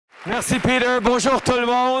Merci, Peter. Bonjour tout le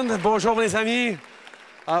monde. Bonjour, mes amis.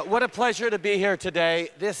 What a pleasure to be here today.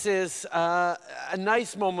 This is a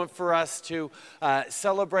nice moment for us to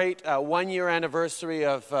celebrate a one-year anniversary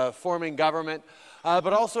of forming government,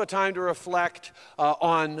 but also a time to reflect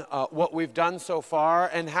on what we've done so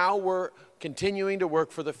far and how we're continuing to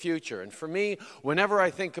work for the future. And for me, whenever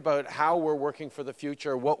I think about how we're working for the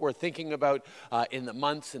future, what we're thinking about in the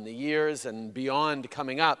months and the years and beyond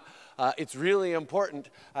coming up, it's really important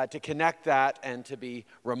to connect that and to be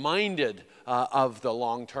reminded of the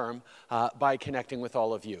long term by connecting with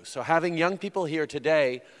all of you. So having young people here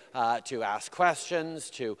today to ask questions,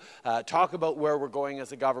 to talk about where we're going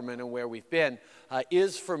as a government and where we've been,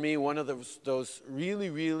 is for me one of those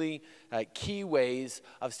really key ways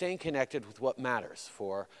of staying connected with what matters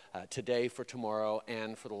for today, for tomorrow,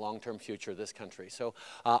 and for the long-term future of this country. So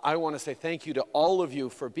I want to say thank you to all of you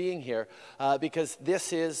for being here because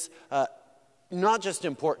this is not just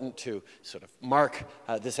important to sort of mark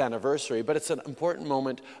this anniversary, but it's an important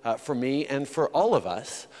moment for me and for all of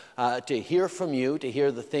us to hear from you, to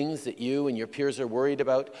hear the things that you and your peers are worried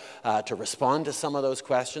about, to respond to some of those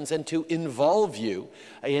questions, and to involve you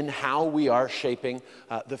in how we are shaping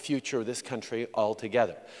the future of this country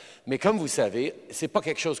altogether. Mais comme vous savez, c'est pas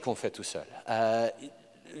quelque chose qu'on fait tout seul.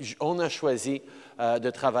 On a choisi de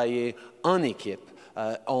travailler en équipe.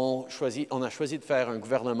 On a choisi de faire un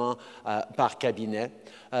gouvernement par cabinet,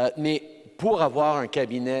 mais pour avoir un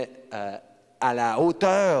cabinet à la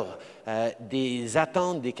hauteur des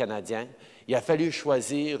attentes des Canadiens, il a fallu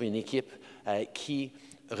choisir une équipe qui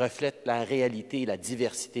reflète la réalité et la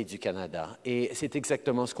diversité du Canada. Et c'est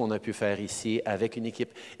exactement ce qu'on a pu faire ici avec une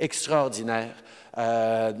équipe extraordinaire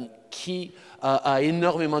qui a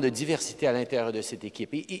énormément de diversité à l'intérieur de cette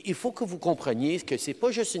équipe. Et il faut que vous compreniez que ce n'est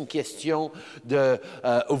pas juste une question de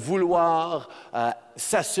vouloir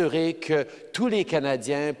s'assurer que tous les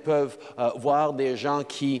Canadiens peuvent voir des gens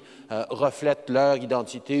qui reflètent leur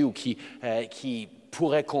identité ou qui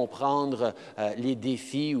pourraient comprendre les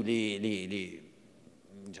défis ou les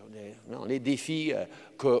défis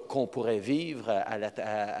qu'on pourrait vivre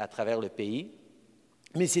à travers le pays.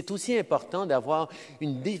 Mais c'est aussi important d'avoir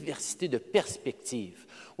une diversité de perspectives.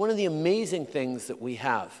 One of the amazing things that we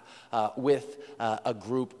have with a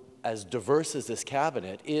group as diverse as this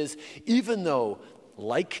cabinet is even though,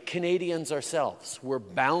 like Canadians ourselves, we're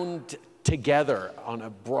bound together on a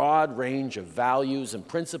broad range of values and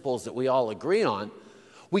principles that we all agree on,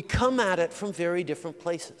 we come at it from very different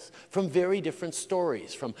places, from very different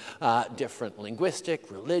stories, from different linguistic,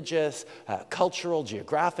 religious, cultural,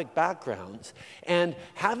 geographic backgrounds. And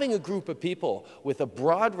having a group of people with a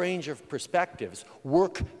broad range of perspectives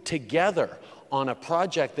work together on a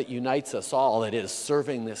project that unites us all, that is,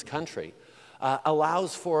 serving this country,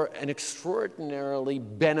 allows for an extraordinarily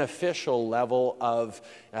beneficial level of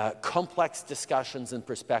complex discussions and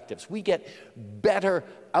perspectives. We get better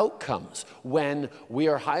outcomes when we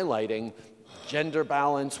are highlighting gender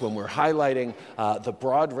balance, when we're highlighting the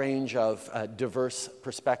broad range of diverse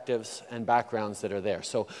perspectives and backgrounds that are there.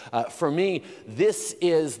 So for me, this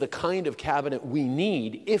is the kind of cabinet we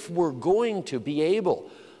need if we're going to be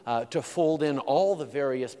able to fold in all the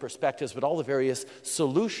various perspectives, but all the various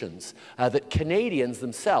solutions that Canadians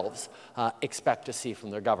themselves expect to see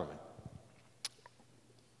from their government.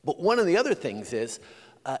 But one of the other things is,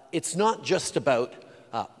 it's not just about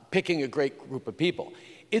picking a great group of people.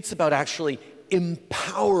 It's about actually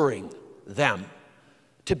empowering them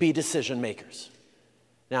to be decision makers.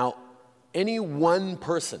 Now, any one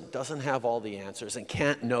person doesn't have all the answers and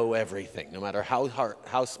can't know everything, no matter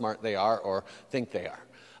how smart they are or think they are.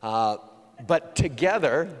 But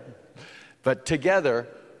together,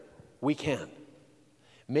 we can.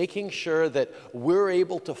 Making sure that we're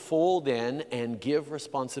able to fold in and give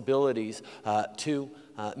responsibilities to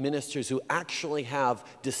ministers who actually have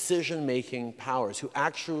decision-making powers, who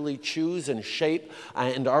actually choose and shape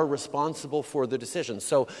and are responsible for the decisions.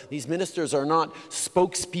 So these ministers are not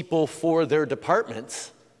spokespeople for their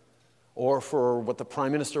departments or for what the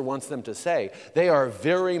Prime Minister wants them to say. They are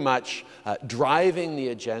very much driving the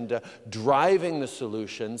agenda, driving the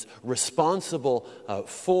solutions, responsible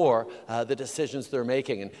for the decisions they're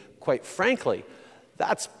making. And quite frankly,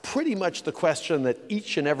 that's pretty much the question that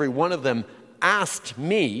each and every one of them asked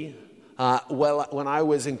me when I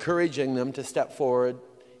was encouraging them to step forward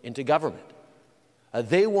into government.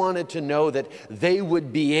 They wanted to know that they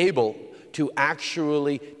would be able to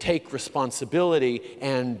actually take responsibility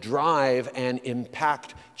and drive and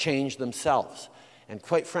impact change themselves. And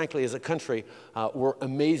quite frankly, as a country, we're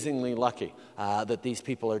amazingly lucky that these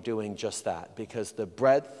people are doing just that, because the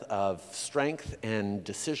breadth of strength and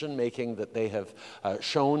decision-making that they have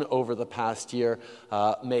shown over the past year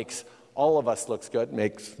makes all of us look good,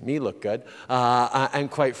 makes me look good, and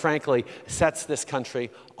quite frankly, sets this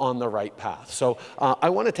country on the right path. So I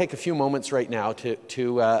want to take a few moments right now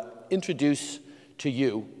to introduce to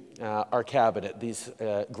you our cabinet, these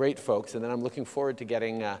great folks, and then I'm looking forward to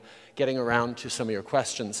getting around to some of your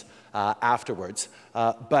questions afterwards.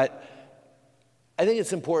 But I think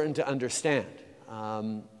it's important to understand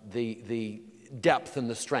the depth and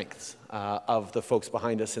the strengths of the folks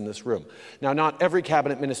behind us in this room. Now, not every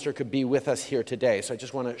cabinet minister could be with us here today, so I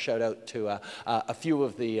just want to shout out to a few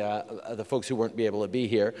of the folks who weren't able to be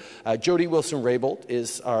here. Jody Wilson-Raybould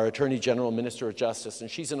is our Attorney General, Minister of Justice, and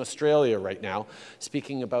she's in Australia right now,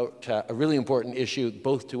 speaking about a really important issue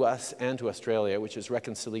both to us and to Australia, which is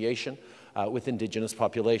reconciliation with Indigenous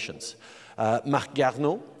populations. Marc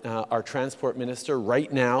Garneau, our Transport Minister,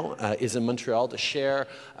 right now is in Montreal to share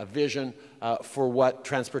a vision for what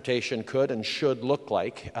transportation could and should look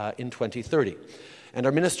like in 2030. And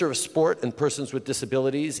our Minister of Sport and Persons with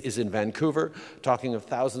Disabilities is in Vancouver, talking of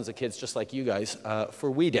thousands of kids just like you guys for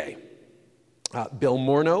We Day. Bill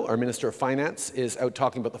Morneau, our Minister of Finance, is out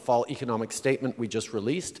talking about the fall economic statement we just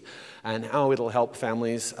released and how it'll help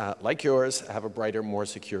families like yours have a brighter, more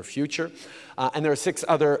secure future. And there are 6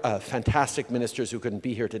 other fantastic ministers who couldn't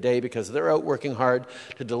be here today because they're out working hard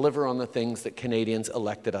to deliver on the things that Canadians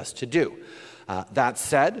elected us to do. That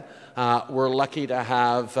said, we're lucky to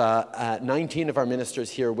have 19 of our ministers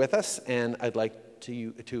here with us, and I'd like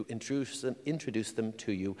to introduce them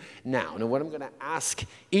to you now. Now, what I'm going to ask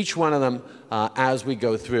each one of them as we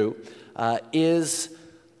go through is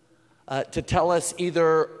to tell us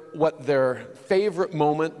either what their favorite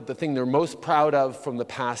moment, the thing they're most proud of from the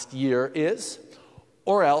past year is,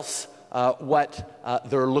 or else what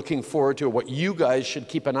they're looking forward to, or what you guys should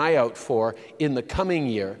keep an eye out for in the coming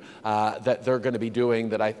year that they're going to be doing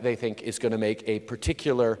that they think is going to make a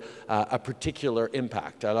particular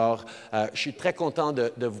impact. Alors, je suis très content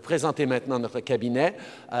de vous présenter maintenant notre cabinet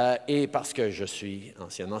et parce que je suis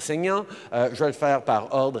ancien enseignant, je vais le faire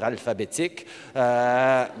par ordre alphabétique.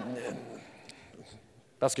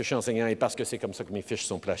 Parce que je suis enseignant et parce que c'est comme ça que mes fiches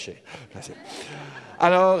sont placées.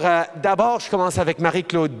 Alors, d'abord, je commence avec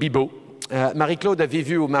Marie-Claude Bibeau. Marie-Claude a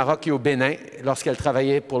vécu au Maroc et au Bénin lorsqu'elle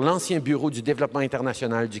travaillait pour l'ancien Bureau du développement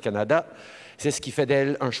international du Canada. C'est ce qui fait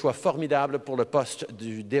d'elle un choix formidable pour le poste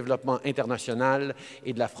du développement international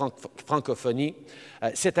et de la francophonie.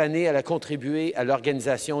 Cette année, elle a contribué à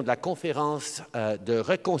l'organisation de la conférence de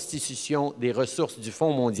reconstitution des ressources du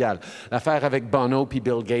Fonds mondial, l'affaire avec Bono puis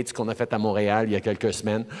Bill Gates qu'on a faite à Montréal il y a quelques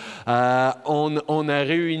semaines. On a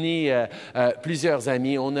réuni plusieurs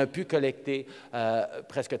amis, on a pu collecter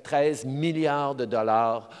presque 13 milliards de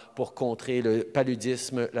dollars pour contrer le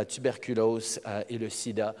paludisme, la tuberculose et le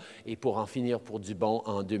sida, et pour en finir pour du bon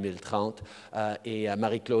en 2030. Et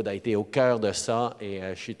Marie-Claude a été au cœur de ça, et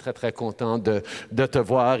je suis très, très content de te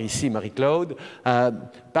voir ici, Marie-Claude.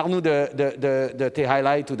 Parle-nous de tes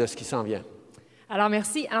highlights ou de ce qui s'en vient. Alors,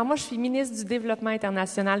 merci. Alors, moi, je suis ministre du Développement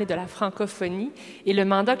international et de la francophonie. Et le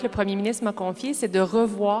mandat que le premier ministre m'a confié, c'est de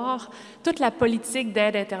revoir toute la politique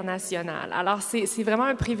d'aide internationale. Alors, c'est vraiment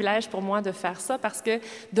un privilège pour moi de faire ça parce que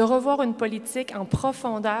de revoir une politique en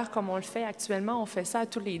profondeur comme on le fait actuellement, on fait ça à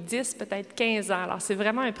tous les 10, peut-être 15 ans. Alors, c'est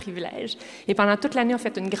vraiment un privilège. Et pendant toute l'année, on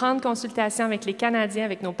fait une grande consultation avec les Canadiens,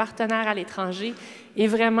 avec nos partenaires à l'étranger. Et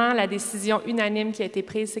vraiment, la décision unanime qui a été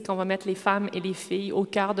prise, c'est qu'on va mettre les femmes et les filles au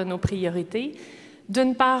cœur de nos priorités.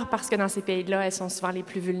 D'une part, parce que dans ces pays-là, elles sont souvent les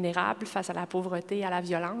plus vulnérables face à la pauvreté, à la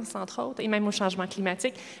violence, entre autres, et même au changement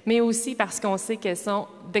climatique, mais aussi parce qu'on sait qu'elles sont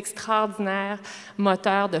d'extraordinaires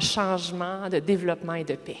moteurs de changement, de développement et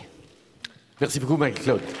de paix. Merci beaucoup,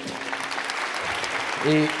 Marie-Claude.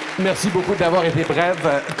 Et merci beaucoup d'avoir été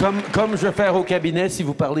brève. Comme je vais faire au cabinet, si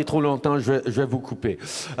vous parlez trop longtemps, je vais vous couper.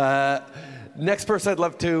 Next person I'd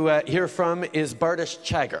love to hear from is Bardish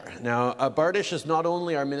Chagger. Now, Bardish is not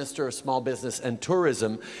only our Minister of Small Business and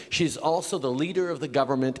Tourism, she's also the leader of the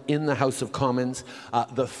government in the House of Commons,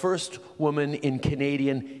 the first woman in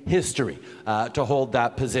Canadian history to hold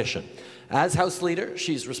that position. As House Leader,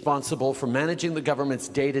 she's responsible for managing the government's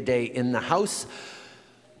day-to-day in the House,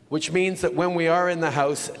 which means that when we are in the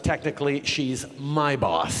House, technically, she's my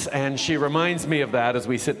boss. And she reminds me of that as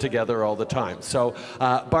we sit together all the time. So,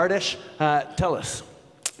 Bardish, tell us.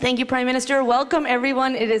 Thank you, Prime Minister. Welcome,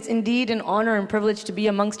 everyone. It is indeed an honor and privilege to be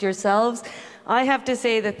amongst yourselves. I have to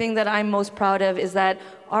say the thing that I'm most proud of is that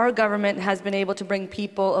our government has been able to bring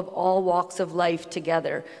people of all walks of life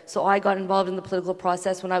together. So I got involved in the political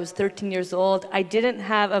process when I was 13 years old. I didn't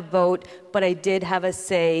have a vote, but I did have a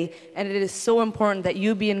say, and it is so important that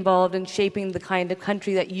you be involved in shaping the kind of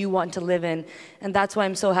country that you want to live in. And that's why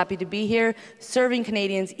I'm so happy to be here, serving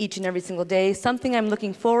Canadians each and every single day. Something I'm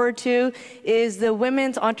looking forward to is the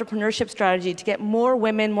women's entrepreneurship strategy to get more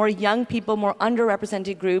women, more young people, more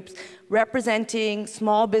underrepresented groups, representing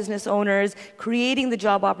small business owners, creating the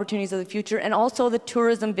job opportunities of the future, and also the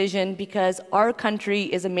tourism vision, because our country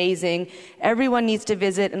is amazing. Everyone needs to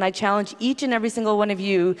visit, and I challenge each and every single one of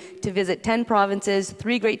you to visit 10 provinces,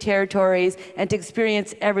 3 great territories, and to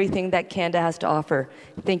experience everything that Canada has to offer.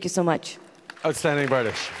 Thank you so much. Outstanding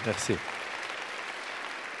British. Merci.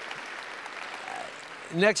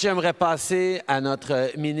 Next, j'aimerais passer à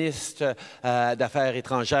notre ministre d'Affaires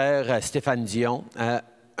étrangères, Stéphane Dion.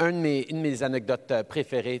 Une de mes anecdotes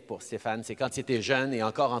préférées pour Stéphane, c'est quand il était jeune et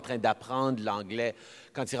encore en train d'apprendre l'anglais,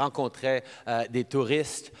 quand il rencontrait des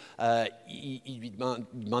touristes, il lui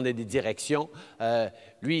demandait des directions.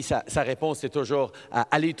 Lui, sa réponse, c'est toujours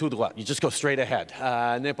 « aller tout droit ». You just go straight ahead,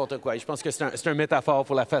 n'importe quoi. Et je pense que c'est un métaphore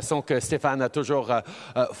pour la façon que Stéphane a toujours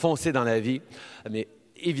foncé dans la vie. Mais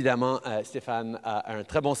évidemment, Stéphane a un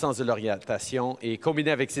très bon sens de l'orientation et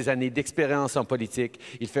combiné avec ses années d'expérience en politique,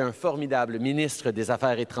 il fait un formidable ministre des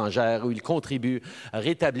Affaires étrangères où il contribue à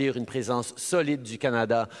rétablir une présence solide du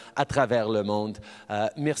Canada à travers le monde.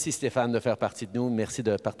 Merci Stéphane de faire partie de nous. Merci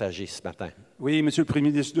de partager ce matin. Oui, Monsieur le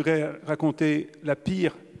Premier ministre, je voudrais raconter le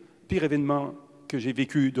pire événement que j'ai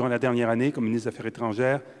vécu durant la dernière année comme ministre des Affaires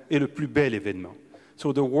étrangères et le plus bel événement.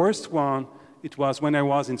 So the worst one, it was when I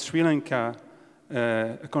was in Sri Lanka,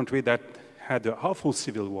 a country that had an awful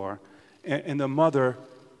civil war, and a mother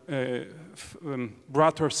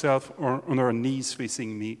brought herself on her knees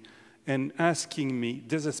facing me and asking me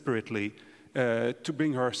desperately to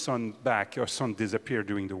bring her son back. Her son disappeared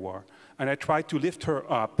during the war. And I tried to lift her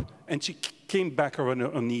up, and she came back on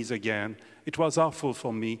her knees again. It was awful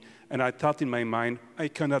for me, and I thought in my mind, I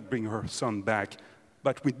cannot bring her son back.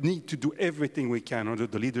 But we need to do everything we can under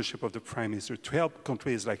the leadership of the Prime Minister to help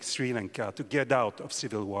countries like Sri Lanka to get out of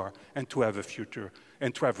civil war and to have a future and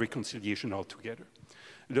to have reconciliation altogether.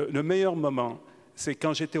 Le meilleur moment, c'est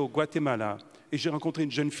quand j'étais au Guatemala et j'ai rencontré une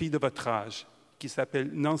jeune fille de votre âge qui s'appelle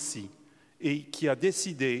Nancy et qui a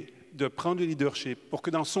décidé de prendre le leadership pour que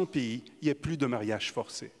dans son pays, il n'y ait plus de mariage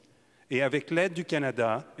forcé. Et avec l'aide du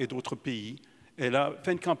Canada et d'autres pays, elle a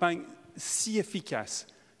fait une campagne si efficace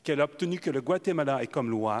qu'elle a obtenu que le Guatemala ait comme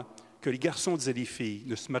loi que les garçons et les filles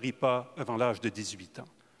ne se marient pas avant l'âge de 18 ans.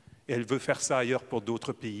 Et elle veut faire ça ailleurs pour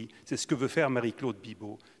d'autres pays. C'est ce que veut faire Marie-Claude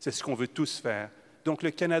Bibeau. C'est ce qu'on veut tous faire. Donc le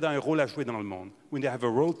Canada a un rôle à jouer dans le monde. We have a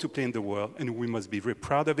role to play in the world, and we must be very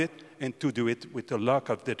proud of it and to do it with a lot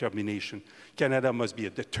of determination. Canada must be a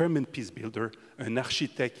determined peace builder, un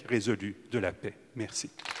architecte résolu de la paix. Merci.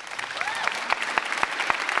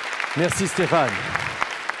 Merci Stéphane.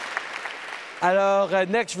 Alors,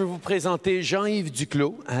 next, je vais vous présenter Jean-Yves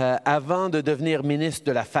Duclos. Avant de devenir ministre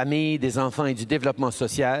de la Famille, des Enfants et du Développement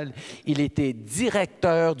social, il était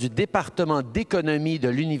directeur du département d'économie de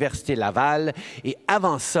l'Université Laval et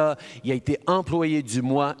avant ça, il a été employé du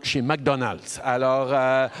mois chez McDonald's. Alors,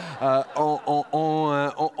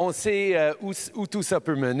 on sait où tout ça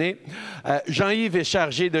peut mener. Jean-Yves est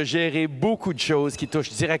chargé de gérer beaucoup de choses qui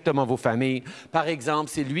touchent directement vos familles. Par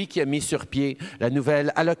exemple, c'est lui qui a mis sur pied la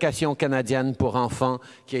nouvelle allocation canadienne pour enfants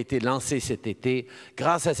qui a été lancée cet été.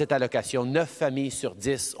 Grâce à cette allocation, 9 familles sur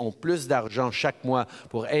 10 ont plus d'argent chaque mois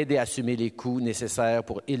pour aider à assumer les coûts nécessaires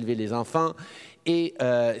pour élever les enfants. Et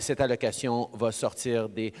cette allocation va sortir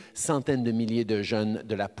des centaines de milliers de jeunes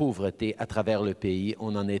de la pauvreté à travers le pays.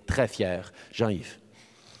 On en est très fiers. Jean-Yves.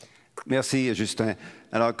 Merci, Justin.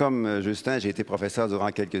 Alors, comme Justin, j'ai été professeur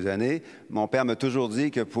durant quelques années. Mon père m'a toujours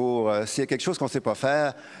dit que s'il y a quelque chose qu'on ne sait pas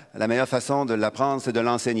faire, la meilleure façon de l'apprendre, c'est de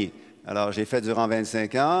l'enseigner. Alors, j'ai fait durant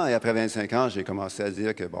 25 ans, et après 25 ans, j'ai commencé à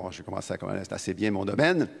dire que, j'ai commencé à connaître assez bien mon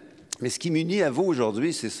domaine. Mais ce qui m'unit à vous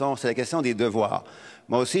aujourd'hui, c'est la question des devoirs.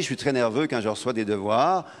 Moi aussi, je suis très nerveux quand je reçois des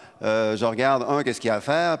devoirs. Je regarde, qu'est-ce qu'il y a à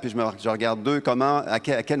faire, puis je regarde 2, à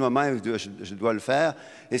quel moment je dois le faire.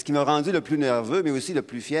 Et ce qui m'a rendu le plus nerveux, mais aussi le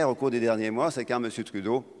plus fier au cours des derniers mois, c'est quand M.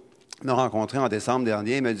 Trudeau m'a rencontré en décembre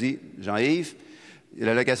dernier. Il m'a dit, « Jean-Yves, il y a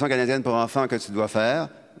l'allocation canadienne pour enfants que tu dois faire,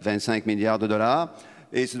 25 milliards de dollars.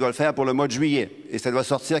 Et tu dois le faire pour le mois de juillet. Et ça doit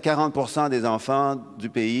sortir 40 % des enfants du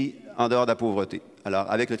pays en dehors de la pauvreté. »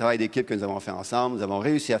 Alors, avec le travail d'équipe que nous avons fait ensemble, nous avons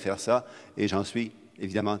réussi à faire ça et j'en suis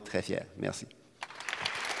évidemment très fier. Merci.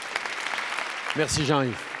 Merci,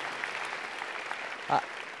 Jean-Yves.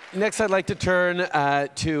 Next, I'd like to turn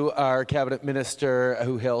to our cabinet minister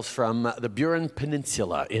who hails from the Burin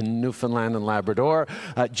Peninsula in Newfoundland and Labrador,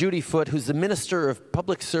 Judy Foote, who's the Minister of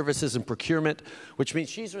Public Services and Procurement, which means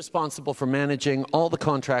she's responsible for managing all the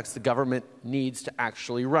contracts the government needs to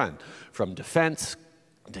actually run, from defence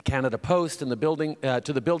to Canada Post and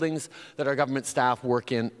to the buildings that our government staff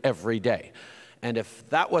work in every day. And if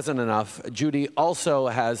that wasn't enough, Judy also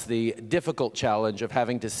has the difficult challenge of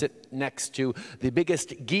having to sit next to the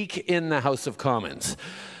biggest geek in the House of Commons.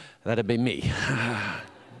 That'd be me.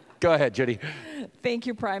 Go ahead, Judy. Thank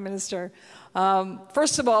you, Prime Minister.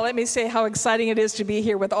 First of all, let me say how exciting it is to be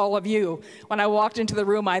here with all of you. When I walked into the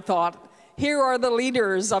room, I thought, here are the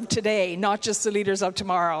leaders of today, not just the leaders of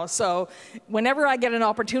tomorrow. So whenever I get an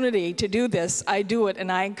opportunity to do this, I do it.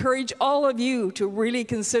 And I encourage all of you to really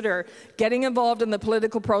consider getting involved in the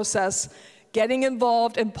political process, getting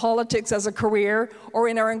involved in politics as a career, or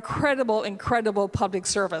in our incredible, incredible public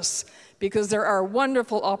service, because there are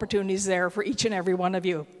wonderful opportunities there for each and every one of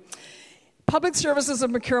you. Public Services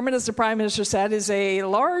and Procurement, as the Prime Minister said, is a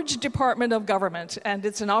large department of government, and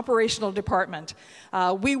it's an operational department.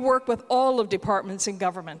 We work with all of departments in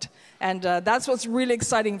government, and that's what's really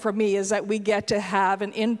exciting for me, is that we get to have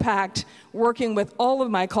an impact working with all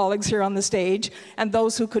of my colleagues here on the stage and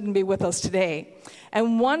those who couldn't be with us today.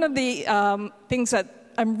 And one of the things that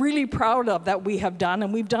I'm really proud of that we have done,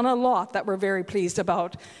 and we've done a lot that we're very pleased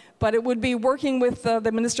about, but it would be working with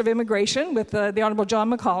the Minister of Immigration, with the Honourable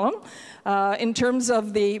John McCallum, in terms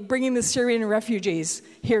of bringing the Syrian refugees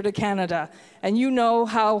here to Canada. And you know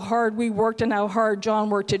how hard we worked and how hard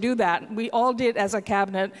John worked to do that. We all did as a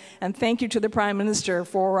cabinet, and thank you to the Prime Minister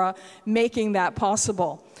for making that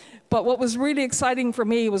possible. But what was really exciting for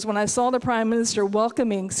me was when I saw the Prime Minister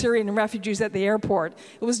welcoming Syrian refugees at the airport.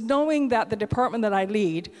 It was knowing that the department that I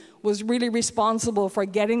lead was really responsible for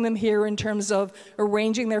getting them here in terms of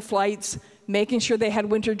arranging their flights, making sure they had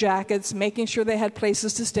winter jackets, making sure they had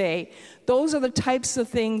places to stay. Those are the types of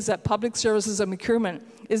things that Public Services and Procurement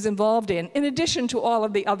is involved in addition to all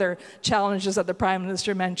of the other challenges that the Prime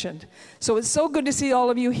Minister mentioned. So it's so good to see all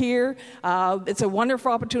of you here. It's a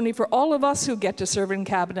wonderful opportunity for all of us who get to serve in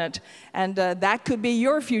Cabinet, and that could be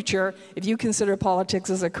your future if you consider politics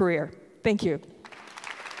as a career. Thank you.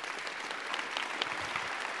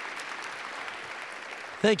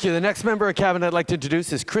 Thank you. The next member of Cabinet I'd like to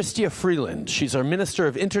introduce is Chrystia Freeland. She's our Minister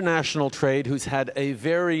of International Trade, who's had a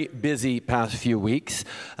very busy past few weeks.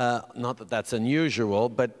 Not that that's unusual,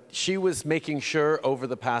 but she was making sure over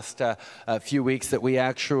the past few weeks that we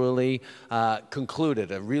actually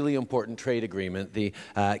concluded a really important trade agreement, the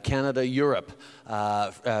Canada-Europe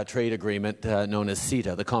trade agreement known as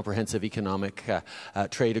CETA, the Comprehensive Economic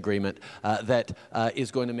Trade Agreement, that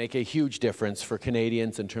is going to make a huge difference for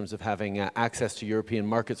Canadians in terms of having access to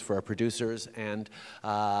European markets for our producers and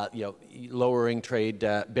lowering trade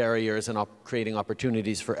barriers and creating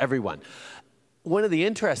opportunities for everyone. One of the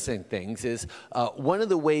interesting things is one of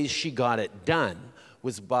the ways she got it done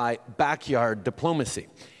was by backyard diplomacy.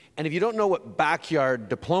 And if you don't know what backyard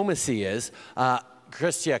diplomacy is,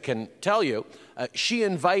 Chrystia can tell you, she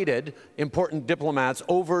invited important diplomats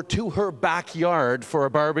over to her backyard for a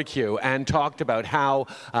barbecue and talked about how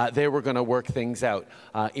they were going to work things out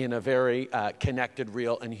in a very connected,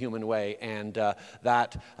 real, and human way. And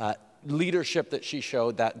that leadership that she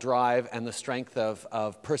showed, that drive and the strength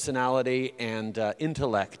of personality and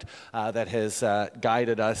intellect that has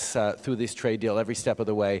guided us through this trade deal every step of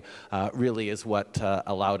the way really is what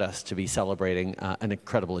allowed us to be celebrating an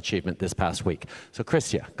incredible achievement this past week. So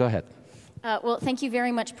Chrystia, go ahead. Well, thank you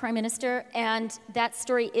very much, Prime Minister. And that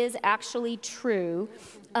story is actually true.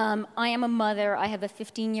 I am a mother. I have a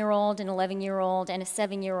 15-year-old, an 11-year-old, and a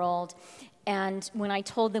 7-year-old. And when I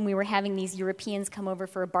told them we were having these Europeans come over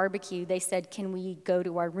for a barbecue, they said, "Can we go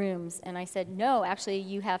to our rooms?" And I said, "No, actually,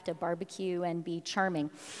 you have to barbecue and be charming."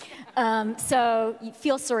 So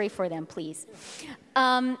feel sorry for them, please.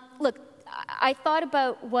 Look, I thought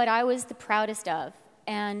about what I was the proudest of.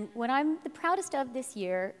 And what I'm the proudest of this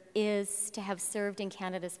year is to have served in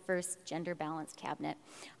Canada's first gender-balanced cabinet.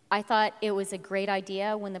 I thought it was a great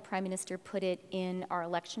idea when the Prime Minister put it in our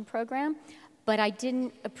election program, but I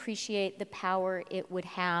didn't appreciate the power it would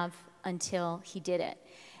have until he did it.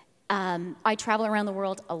 I travel around the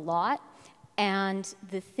world a lot, and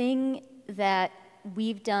the thing that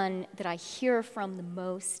we've done that I hear from the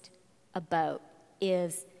most about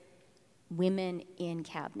is women in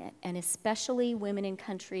cabinet, and especially women in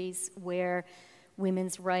countries where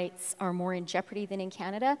women's rights are more in jeopardy than in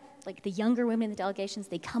Canada. Like the younger women in the delegations,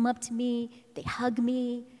 they come up to me, they hug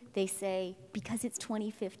me, they say, "Because it's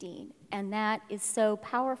 2015." And that is so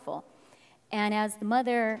powerful. And as the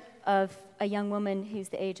mother of a young woman who's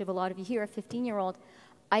the age of a lot of you here, a 15-year-old,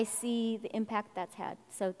 I see the impact that's had.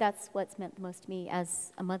 So that's what's meant the most to me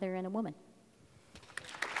as a mother and a woman.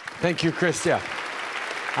 Thank you, Christia.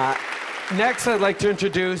 Next, I'd like to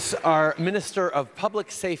introduce our Minister of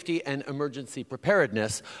Public Safety and Emergency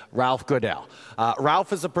Preparedness, Ralph Goodell.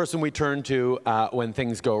 Ralph is the person we turn to when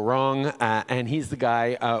things go wrong, and he's the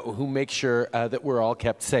guy who makes sure that we're all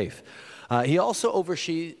kept safe. He also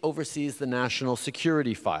oversees the National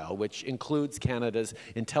Security File, which includes Canada's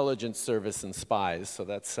intelligence service and spies. So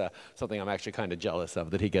that's something I'm actually kind of jealous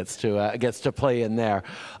of, that he gets to play in there.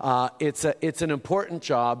 It's an important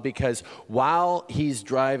job because while he's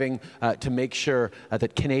driving to make sure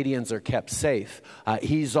that Canadians are kept safe,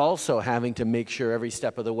 he's also having to make sure every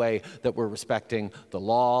step of the way that we're respecting the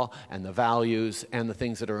law and the values and the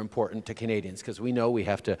things that are important to Canadians, because we know we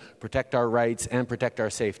have to protect our rights and protect our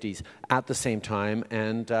safeties at the same time,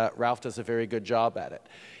 and Ralph does a very good job at it.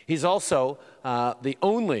 He's also the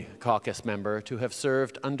only caucus member to have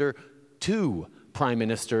served under 2 prime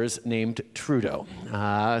ministers named Trudeau.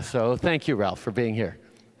 So thank you, Ralph, for being here.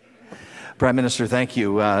 Prime Minister, thank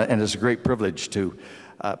you, and it's a great privilege to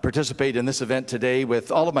participate in this event today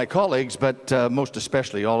with all of my colleagues, but most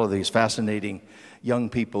especially all of these fascinating young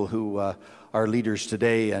people who are leaders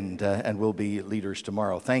today and will be leaders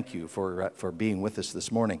tomorrow. Thank you for being with us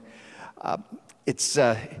this morning. It's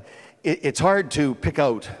hard to pick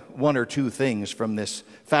out 1 or 2 things from this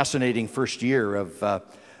fascinating first year of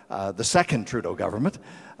the second Trudeau government,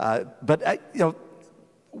 but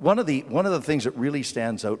one of the things that really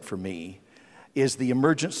stands out for me is the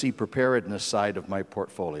emergency preparedness side of my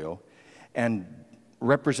portfolio, and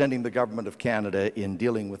representing the Government of Canada in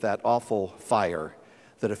dealing with that awful fire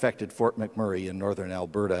that affected Fort McMurray in northern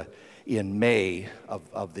Alberta in May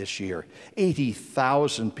of this year.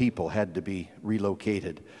 80,000 people had to be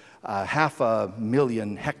relocated.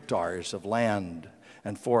 500,000 hectares of land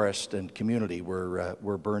and forest and community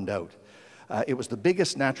were burned out. It was the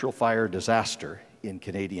biggest natural fire disaster in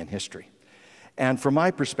Canadian history. And from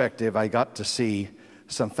my perspective, I got to see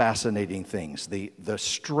some fascinating things. The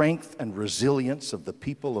strength and resilience of the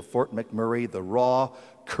people of Fort McMurray, the raw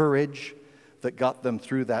courage that got them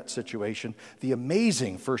through that situation, the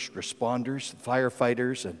amazing first responders,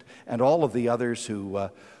 firefighters, and all of the others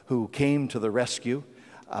who came to the rescue,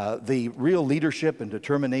 the real leadership and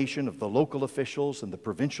determination of the local officials and the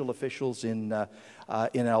provincial officials in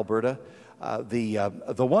Alberta, the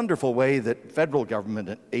wonderful way that federal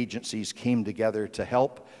government agencies came together to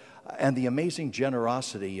help, and the amazing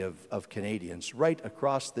generosity of Canadians right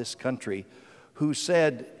across this country who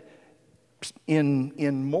said,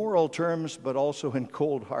 in moral terms, but also in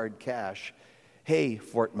cold, hard cash, hey,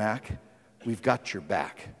 Fort Mac, we've got your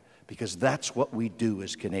back, because that's what we do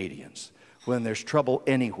as Canadians. When there's trouble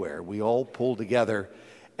anywhere, we all pull together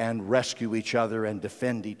and rescue each other and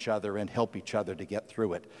defend each other and help each other to get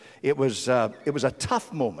through it. It was a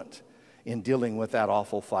tough moment in dealing with that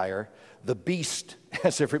awful fire, the beast,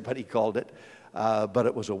 as everybody called it, but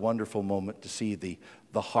it was a wonderful moment to see the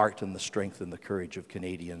heart and the strength and the courage of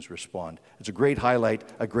Canadians respond. It's a great highlight,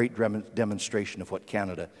 a great demonstration of what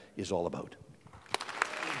Canada is all about.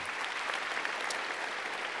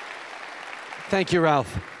 Thank you,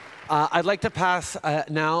 Ralph. I'd like to pass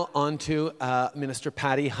now on to Minister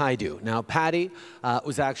Patty Hajdu. Now, Patty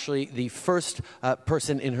was actually the first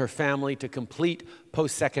person in her family to complete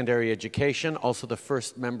post-secondary education, also the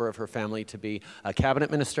first member of her family to be a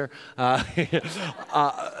cabinet minister.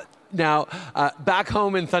 Now, back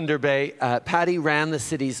home in Thunder Bay, Patty ran the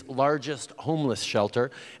city's largest homeless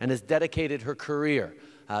shelter and has dedicated her career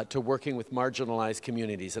to working with marginalized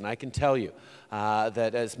communities. And I can tell you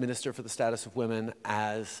that as Minister for the Status of Women,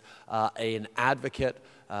 as an advocate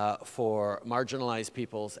for marginalized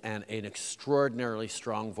peoples, and an extraordinarily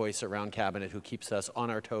strong voice around Cabinet who keeps us on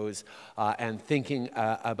our toes and thinking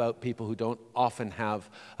about people who don't often have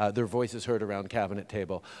their voices heard around Cabinet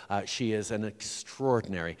table. She is an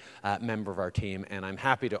extraordinary member of our team, and I'm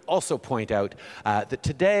happy to also point out that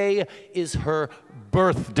today is her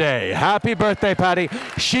birthday. Happy birthday, Patty.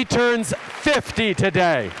 She turns 50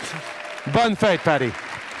 today. Bonne fête, Patty.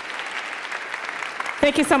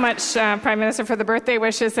 Thank you so much, Prime Minister, for the birthday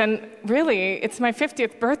wishes. And really, it's my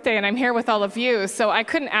 50th birthday, and I'm here with all of you, so I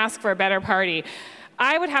couldn't ask for a better party.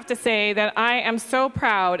 I would have to say that I am so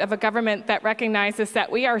proud of a government that recognizes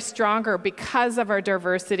that we are stronger because of our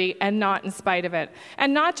diversity and not in spite of it.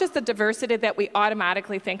 And not just the diversity that we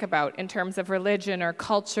automatically think about in terms of religion or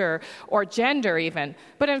culture or gender even,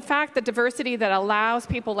 but in fact the diversity that allows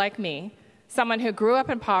people like me, someone who grew up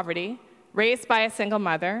in poverty, raised by a single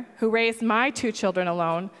mother who raised my 2 children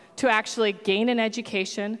alone, to actually gain an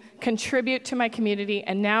education, contribute to my community,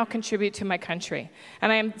 and now contribute to my country.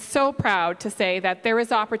 And I am so proud to say that there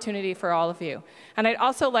is opportunity for all of you. And I'd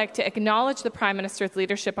also like to acknowledge the Prime Minister's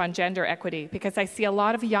leadership on gender equity, because I see a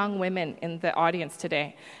lot of young women in the audience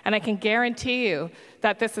today. And I can guarantee you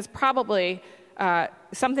that this is probably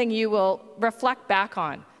something you will reflect back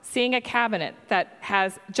on. Seeing a cabinet that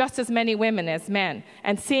has just as many women as men,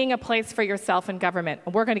 and seeing a place for yourself in government.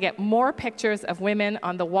 And we're going to get more pictures of women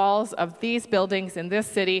on the walls of these buildings in this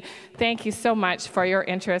city. Thank you so much for your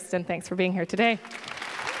interest, and thanks for being here today.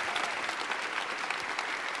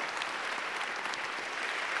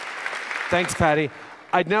 Thanks, Patty.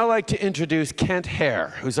 I'd now like to introduce Kent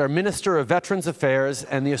Hare, who's our Minister of Veterans Affairs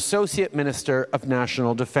and the Associate Minister of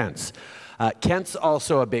National Defence. Kent's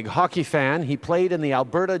also a big hockey fan. He played in the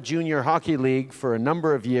Alberta Junior Hockey League for a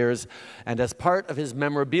number of years, and as part of his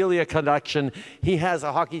memorabilia collection, he has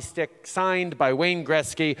a hockey stick signed by Wayne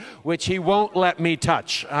Gretzky, which he won't let me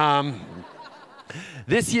touch.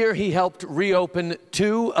 This year, he helped reopen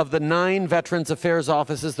 2 of the 9 Veterans Affairs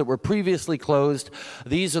offices that were previously closed.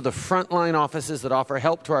 These are the frontline offices that offer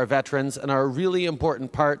help to our veterans and are a really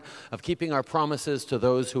important part of keeping our promises to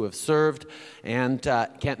those who have served. And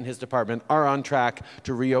Kent and his department are on track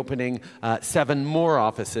to reopening 7 more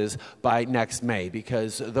offices by next May,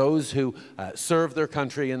 because those who serve their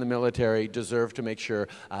country in the military deserve to make sure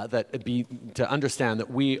to understand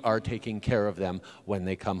that we are taking care of them when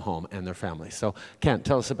they come home and their families. So, Kent,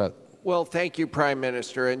 tell us about. Well, thank you, Prime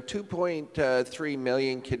Minister. And 2.3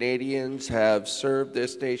 million Canadians have served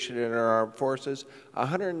this nation in our armed forces.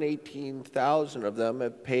 118,000 of them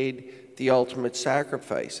have paid the ultimate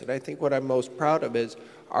sacrifice. And I think what I'm most proud of is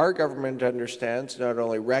our government understands not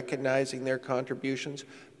only recognizing their contributions,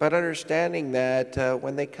 but understanding that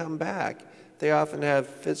when they come back, they often have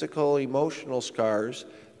physical, emotional scars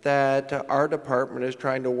that our department is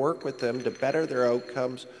trying to work with them to better their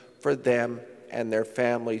outcomes for them and their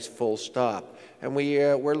families, full stop. And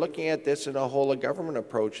we're looking at this in a whole of government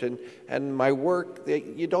approach. And my work,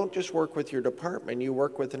 you don't just work with your department, you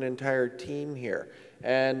work with an entire team here.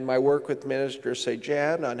 And my work with Minister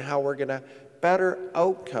Sejan on how we're going to better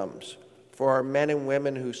outcomes for our men and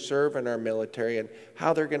women who serve in our military, and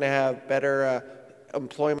how they're going to have better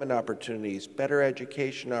employment opportunities, better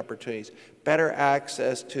education opportunities, better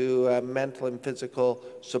access to mental and physical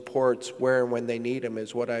supports where and when they need them,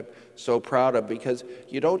 is what I'm so proud of, because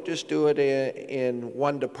you don't just do it in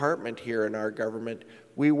one department here in our government.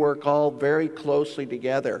 We work all very closely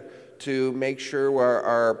together to make sure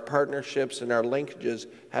our partnerships and our linkages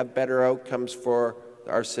have better outcomes for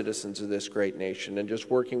our citizens of this great nation. And just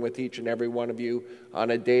working with each and every one of you on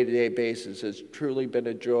a day-to-day basis has truly been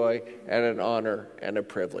a joy and an honor and a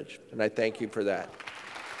privilege. And I thank you for that.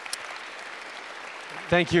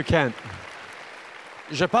 Thank you, Kent.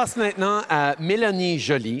 Je passe maintenant à Mélanie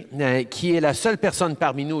Joly, qui est la seule personne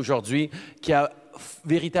parmi nous aujourd'hui qui a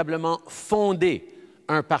véritablement fondé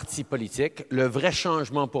un parti politique, le vrai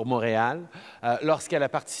changement pour Montréal, lorsqu'elle a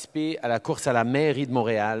participé à la course à la mairie de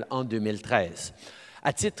Montréal en 2013.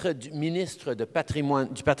 À titre du ministre du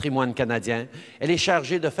patrimoine canadien, elle est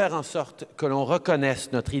chargée de faire en sorte que l'on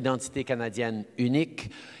reconnaisse notre identité canadienne unique.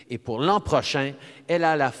 Et pour l'an prochain, elle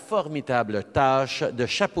a la formidable tâche de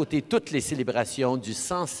chapeauter toutes les célébrations du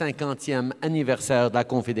 150e anniversaire de la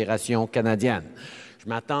Confédération canadienne. Je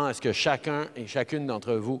m'attends à ce que chacun et chacune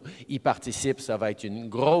d'entre vous y participe. Ça va être une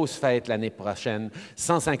grosse fête l'année prochaine.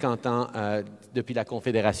 150 ans depuis la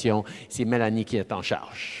Confédération. C'est Mélanie qui est en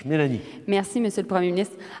charge. Mélanie. Merci, Monsieur le Premier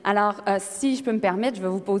ministre. Alors, si je peux me permettre, je vais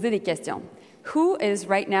vous poser des questions. Who is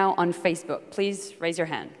right now on Facebook? Please raise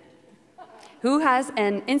your hand. Who has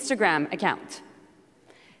an Instagram account?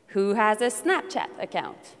 Who has a Snapchat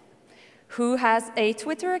account? Who has a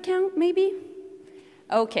Twitter account, maybe?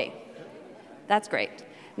 Okay. That's great.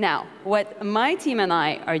 Now, what my team and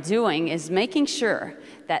I are doing is making sure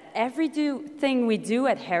that everything we do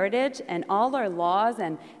at Heritage and all our laws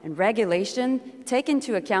and regulation take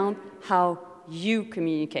into account how you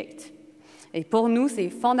communicate. Et pour nous, c'est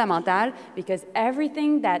fondamental because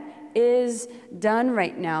everything that is done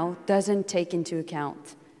right now doesn't take into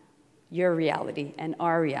account your reality and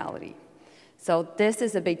our reality. So this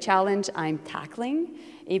is a big challenge I'm tackling.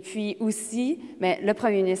 Et puis aussi, le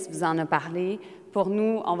Premier ministre vous en a parlé. Pour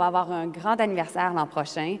nous, on va avoir un grand anniversaire l'an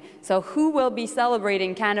prochain. So who will be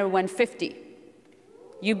celebrating Canada 150?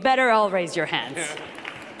 You better all raise your hands.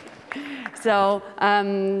 So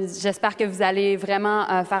j'espère que vous allez vraiment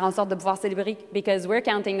faire en sorte de pouvoir célébrer, because we're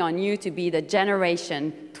counting on you to be the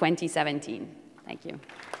generation 2017. Thank you.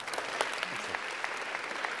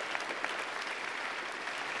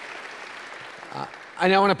 I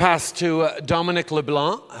now want to pass to Dominic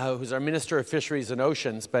LeBlanc, who's our Minister of Fisheries and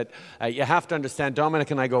Oceans. But you have to understand, Dominic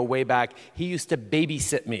and I go way back. He used to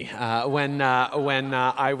babysit me when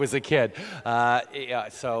I was a kid.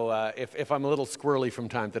 So if I'm a little squirrely from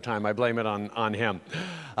time to time, I blame it on him.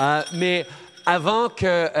 Mais avant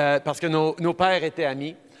que, parce que nos pères étaient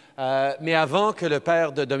amis, mais avant que le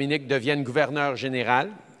père de Dominique devienne gouverneur général,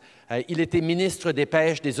 il était ministre des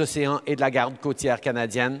Pêches, des Océans et de la Garde côtière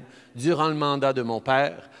canadienne durant le mandat de mon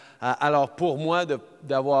père. Alors, pour moi,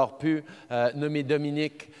 d'avoir pu nommer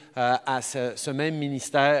Dominique à ce même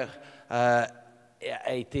ministère a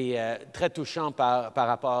été très touchant par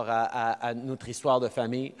rapport à notre histoire de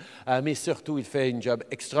famille. Mais surtout, il fait un job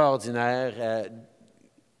extraordinaire,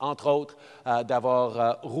 entre autres,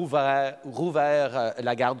 d'avoir rouvert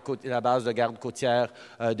la base de garde côtière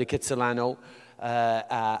de Kitsilano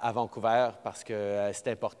à Vancouver, parce que c'est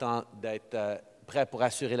important d'être prêt pour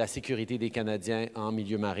assurer la sécurité des Canadiens en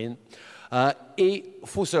milieu marine. Et il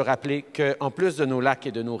faut se rappeler qu'en plus de nos lacs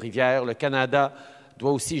et de nos rivières, le Canada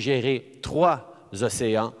doit aussi gérer 3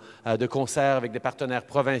 océans de concert avec des partenaires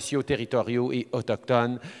provinciaux, territoriaux et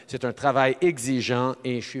autochtones. C'est un travail exigeant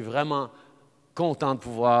et je suis vraiment content de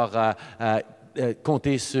pouvoir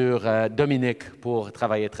compter sur Dominique pour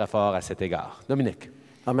travailler très fort à cet égard. Dominique.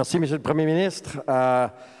 Merci, Monsieur le Premier ministre.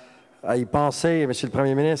 À y penser, Monsieur le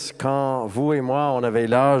Premier ministre, quand vous et moi, on avait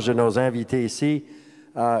l'âge de nos invités ici,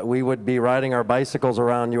 we would be riding our bicycles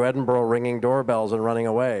around New Edinburgh, ringing doorbells and running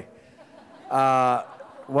away.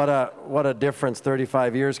 What a difference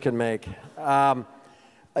 35 years can make.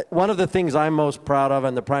 One of the things I'm most proud of,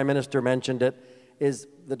 and the Prime Minister mentioned it, is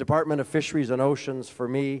the Department of Fisheries and Oceans, for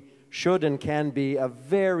me, should and can be a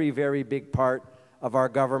very, very big part of our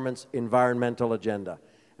government's environmental agenda.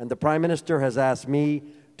 And the Prime Minister has asked me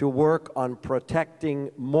to work on protecting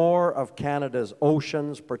more of Canada's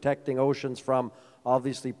oceans, protecting oceans from,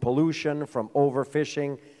 obviously, pollution, from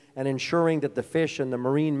overfishing, and ensuring that the fish and the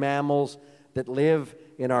marine mammals that live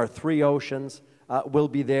in our 3 oceans will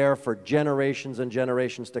be there for generations and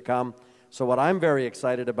generations to come. So what I'm very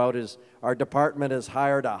excited about is our department has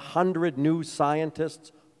hired 100 new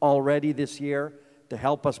scientists already this year to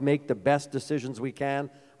help us make the best decisions we can.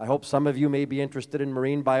 I hope some of you may be interested in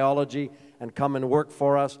marine biology and come and work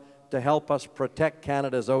for us to help us protect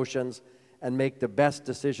Canada's oceans and make the best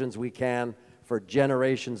decisions we can for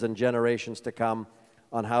generations and generations to come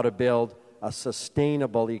on how to build a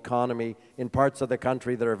sustainable economy in parts of the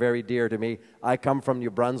country that are very dear to me. I come from New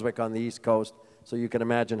Brunswick on the East Coast, so you can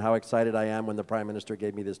imagine how excited I am when the Prime Minister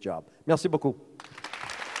gave me this job. Merci beaucoup.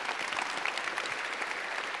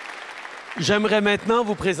 J'aimerais maintenant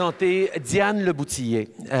vous présenter Diane Leboutillier.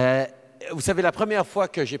 Vous savez, la première fois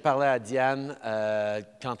que j'ai parlé à Diane,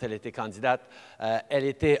 quand elle était candidate, elle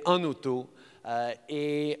était en auto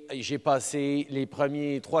et j'ai passé les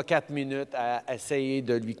premiers 3-4 minutes à essayer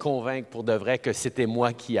de lui convaincre pour de vrai que c'était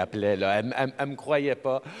moi qui appelais. Là. Elle ne me croyait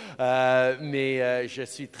pas, mais je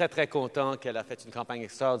suis très, très content qu'elle a fait une campagne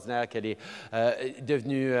extraordinaire, qu'elle est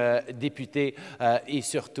devenue députée et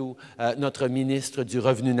surtout notre ministre du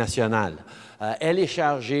Revenu national. Elle est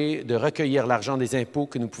chargée de recueillir l'argent des impôts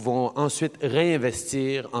que nous pouvons ensuite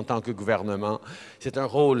réinvestir en tant que gouvernement. C'est un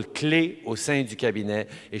rôle clé au sein du cabinet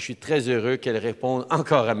et je suis très heureux qu'elle réponde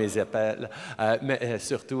encore à mes appels, mais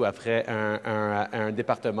surtout après un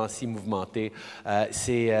département si mouvementé.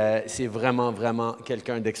 C'est vraiment, vraiment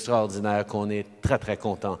quelqu'un d'extraordinaire qu'on est très, très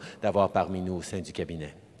content d'avoir parmi nous au sein du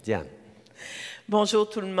cabinet. Diane. Bonjour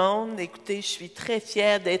tout le monde. Écoutez, je suis très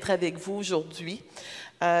fière d'être avec vous aujourd'hui.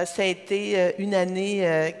 Ça a été une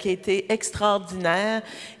année qui a été extraordinaire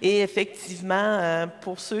et effectivement,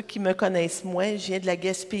 pour ceux qui me connaissent moins, je viens de la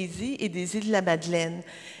Gaspésie et des îles de la Madeleine.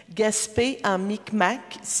 Gaspé en Micmac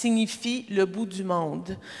signifie le bout du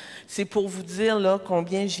monde. C'est pour vous dire là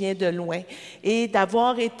combien je viens de loin. Et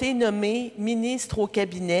d'avoir été nommé ministre au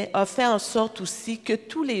cabinet a fait en sorte aussi que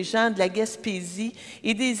tous les gens de la Gaspésie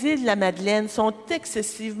et des îles de la Madeleine sont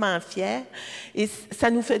excessivement fiers. Et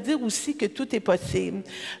ça nous fait dire aussi que tout est possible.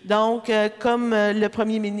 Donc, comme le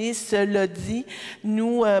premier ministre l'a dit,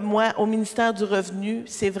 nous, moi, au ministère du Revenu,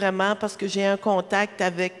 c'est vraiment parce que j'ai un contact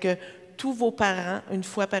avec tous vos parents une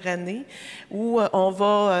fois par année, où on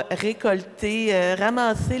va récolter,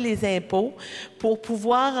 ramasser les impôts pour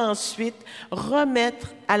pouvoir ensuite remettre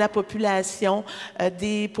à la population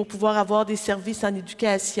pour pouvoir avoir des services en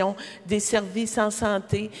éducation, des services en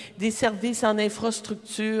santé, des services en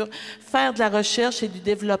infrastructure, faire de la recherche et du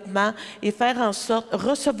développement et faire en sorte,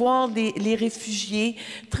 recevoir les réfugiés,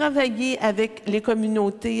 travailler avec les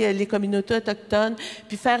communautés autochtones,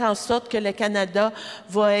 puis faire en sorte que le Canada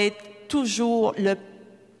va être toujours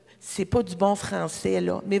c'est pas du bon français,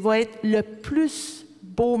 là, mais va être le plus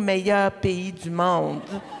beau meilleur pays du monde.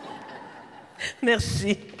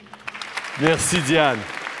 Merci. Merci, Diane.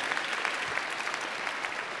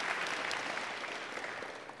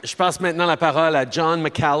 Je passe maintenant la parole à John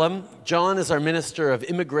McCallum. John is our Minister of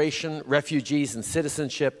Immigration, Refugees, and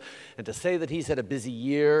Citizenship, and to say that he's had a busy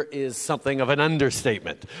year is something of an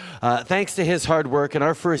understatement. Thanks to his hard work, in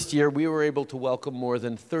our first year, we were able to welcome more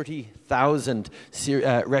than 30,000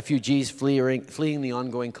 refugees fleeing the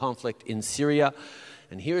ongoing conflict in Syria.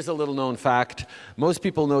 And here's a little-known fact. Most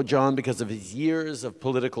people know John because of his years of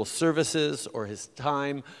political services or his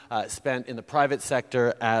time spent in the private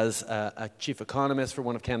sector as a chief economist for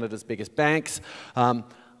one of Canada's biggest banks.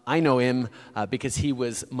 I know him because he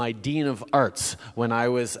was my Dean of Arts when I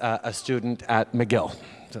was a student at McGill.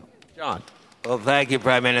 So, John. Well, thank you,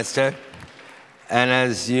 Prime Minister. And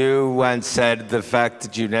as you once said, the fact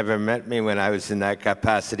that you never met me when I was in that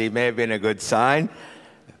capacity may have been a good sign.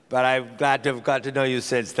 But I'm glad to have got to know you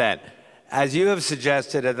since then. As you have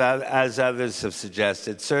suggested, as others have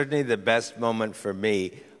suggested, certainly the best moment for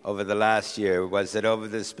me over the last year was that over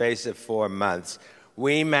the space of 4 months,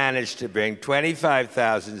 we managed to bring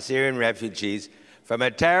 25,000 Syrian refugees from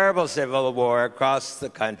a terrible civil war across the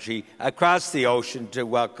country, across the ocean, to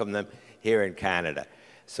welcome them here in Canada.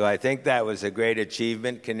 So I think that was a great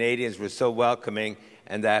achievement. Canadians were so welcoming,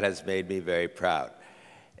 and that has made me very proud.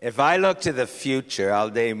 If I look to the future,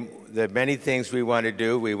 there are many things we want to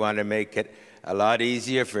do. We want to make it a lot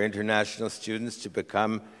easier for international students to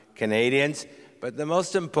become Canadians. But the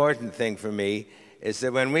most important thing for me is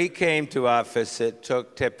that when we came to office, it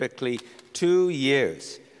took typically 2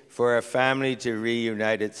 years for a family to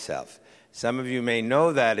reunite itself. Some of you may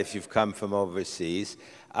know that if you've come from overseas.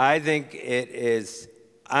 I think it is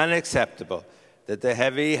unacceptable that the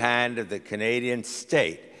heavy hand of the Canadian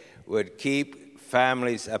state would keep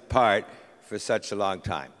families apart for such a long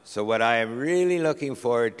time. So what I am really looking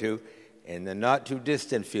forward to in the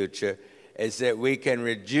not-too-distant future is that we can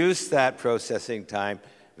reduce that processing time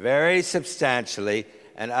very substantially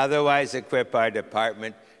and otherwise equip our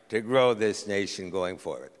department to grow this nation going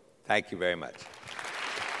forward. Thank you very much.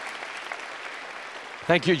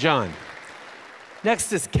 Thank you, John.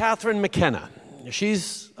 Next is Catherine McKenna.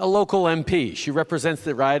 She's a local MP. She represents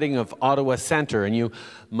the riding of Ottawa Centre, and you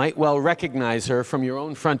might well recognize her from your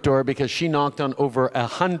own front door because she knocked on over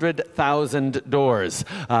 100,000 doors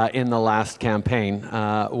in the last campaign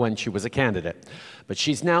when she was a candidate. But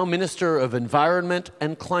she's now Minister of Environment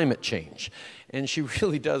and Climate Change, and she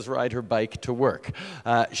really does ride her bike to work.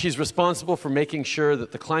 She's responsible for making sure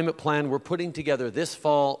that the climate plan we're putting together this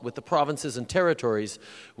fall with the provinces and territories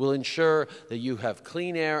will ensure that you have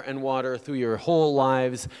clean air and water through your whole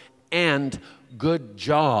lives and good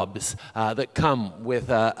jobs that come with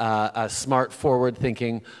a smart,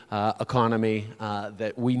 forward-thinking economy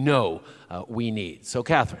that we know we need. So,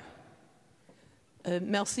 Catherine.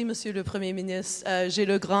 Merci, Monsieur le Premier ministre. J'ai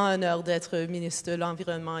le grand honneur d'être ministre de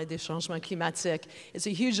l'Environnement et des Changements climatiques. It's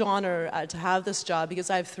a huge honor to have this job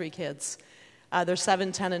because I have 3 kids. They're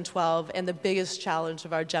 7, 10, and 12, and the biggest challenge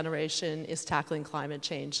of our generation is tackling climate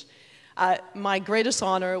change. My greatest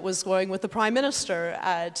honor was going with the Prime Minister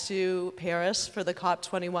to Paris for the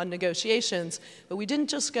COP21 negotiations, but we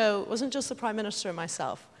didn't just go, it wasn't just the Prime Minister and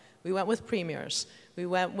myself. We went with premiers. We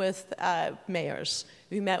went with mayors.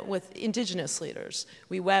 We met with Indigenous leaders.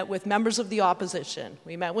 We went with members of the opposition.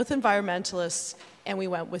 We met with environmentalists, and we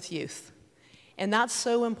went with youth. And that's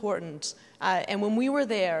so important. And when we were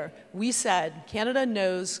there, we said, Canada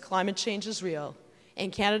knows climate change is real,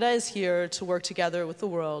 and Canada is here to work together with the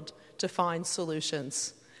world to find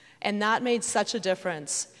solutions. And that made such a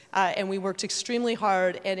difference. And we worked extremely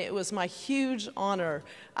hard, and it was my huge honor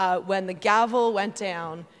when the gavel went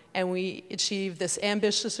down and we achieved this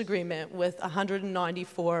ambitious agreement with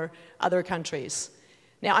 194 other countries.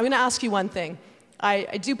 Now, I'm going to ask you one thing.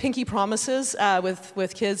 I do pinky promises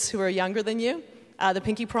with kids who are younger than you. The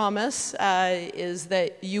pinky promise is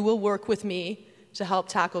that you will work with me to help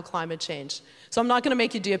tackle climate change. So I'm not going to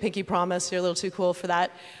make you do a pinky promise. You're a little too cool for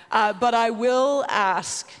that. But I will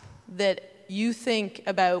ask that you think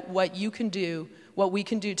about what you can do, what we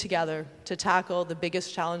can do together to tackle the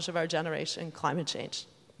biggest challenge of our generation, climate change.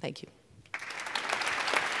 Thank you.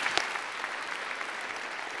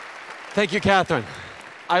 Thank you, Catherine.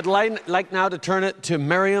 I'd like now to turn it to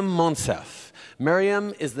Miriam Monsef.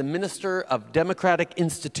 Miriam is the Minister of Democratic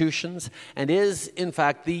Institutions and is, in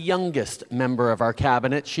fact, the youngest member of our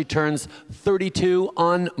cabinet. She turns 32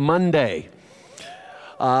 on Monday.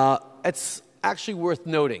 It's actually worth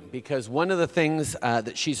noting, because one of the things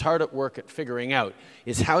that she's hard at work at figuring out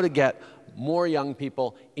is how to get more young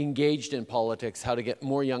people engaged in politics, how to get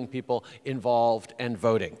more young people involved and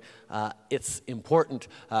voting. It's important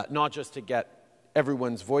not just to get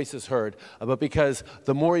everyone's voices heard, but because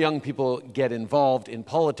the more young people get involved in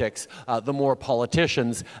politics, the more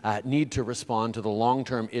politicians need to respond to the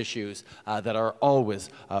long-term issues that are always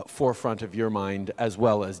forefront of your mind, as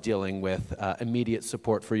well as dealing with immediate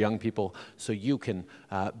support for young people so you can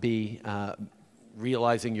be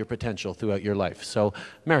realizing your potential throughout your life. So,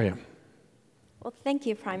 Miriam. Well, thank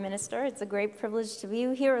you, Prime Minister. It's a great privilege to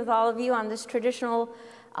be here with all of you on this traditional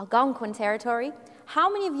Algonquin territory.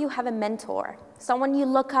 How many of you have a mentor? Someone you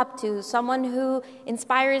look up to, someone who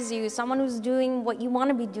inspires you, someone who's doing what you want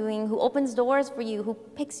to be doing, who opens doors for you, who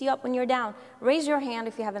picks you up when you're down. Raise your hand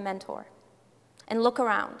if you have a mentor. And look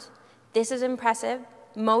around. This is impressive.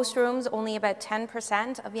 Most rooms, only about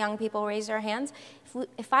 10% of young people raise their hands.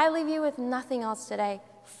 If I leave you with nothing else today,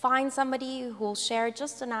 find somebody who will share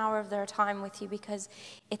just an hour of their time with you, because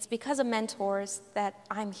it's because of mentors that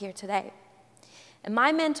I'm here today. And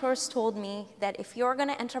my mentors told me that if you're going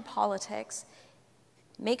to enter politics,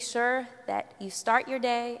 make sure that you start your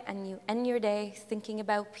day and you end your day thinking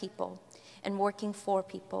about people and working for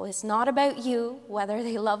people. It's not about you, whether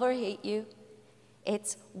they love or hate you.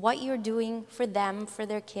 It's what you're doing for them, for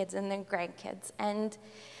their kids and their grandkids. And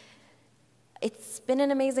it's been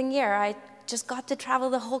an amazing year. I just got to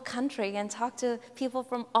travel the whole country and talk to people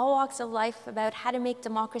from all walks of life about how to make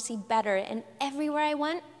democracy better. And everywhere I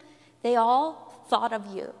went, they all thought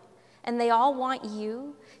of you. And they all want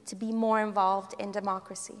you to be more involved in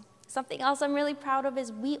democracy. Something else I'm really proud of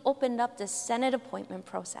is we opened up the Senate appointment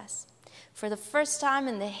process. For the first time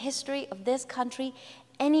in the history of this country,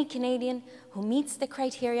 any Canadian who meets the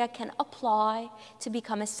criteria can apply to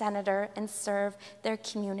become a senator and serve their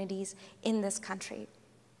communities in this country.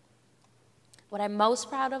 What I'm most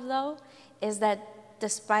proud of, though, is that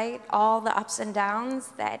despite all the ups and downs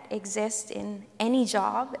that exist in any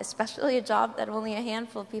job, especially a job that only a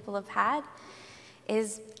handful of people have had,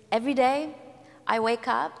 is every day I wake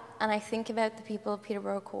up and I think about the people of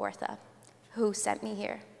Peterborough Kawartha who sent me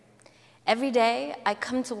here. Every day I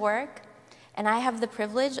come to work and I have the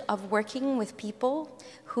privilege of working with people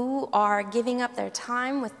who are giving up their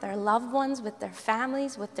time with their loved ones, with their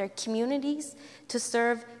families, with their communities to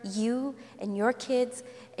serve you and your kids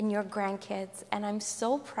and your grandkids. And I'm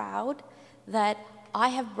so proud that I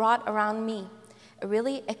have brought around me a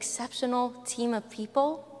really exceptional team of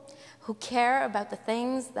people who care about the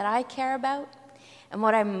things that I care about. And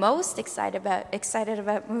what I'm most excited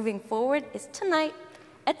about moving forward is tonight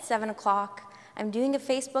at 7 o'clock. I'm doing a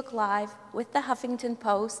Facebook Live with the Huffington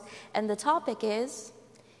Post, and the topic is,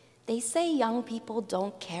 they say young people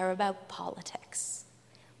don't care about politics.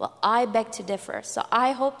 Well, I beg to differ, so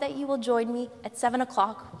I hope that you will join me at 7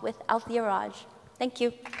 o'clock with Althea Raj. Thank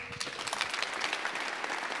you.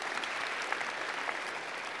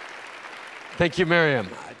 Thank you, Miriam.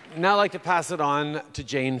 Now I'd like to pass it on to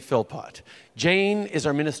Jane Philpott. Jane is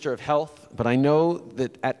our Minister of Health, but I know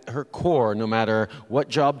that at her core, no matter what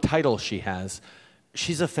job title she has,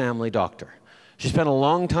 she's a family doctor. She spent a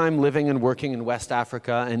long time living and working in West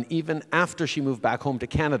Africa, and even after she moved back home to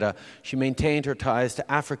Canada, she maintained her ties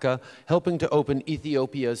to Africa, helping to open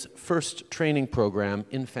Ethiopia's first training program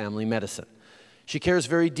in family medicine. She cares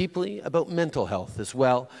very deeply about mental health as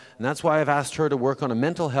well, and that's why I've asked her to work on a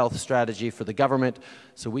mental health strategy for the government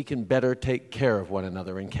so we can better take care of one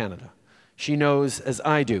another in Canada. She knows, as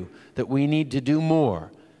I do, that we need to do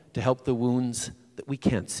more to help the wounds that we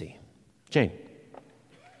can't see. Jane. Thank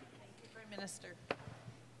you, Prime Minister.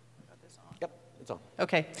 Got this on? Yep, it's on.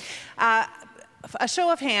 Okay. A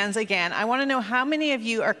show of hands again. I want to know how many of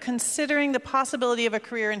you are considering the possibility of a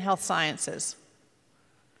career in health sciences?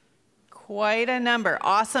 Quite a number.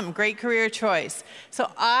 Awesome. Great career choice. So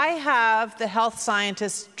I have the health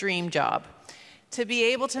scientist's dream job. To be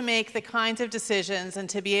able to make the kinds of decisions and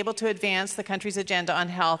to be able to advance the country's agenda on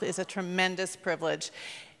health is a tremendous privilege.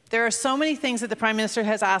 There are so many things that the Prime Minister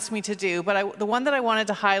has asked me to do, but the one that I wanted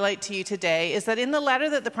to highlight to you today is that in the letter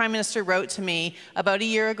that the Prime Minister wrote to me about a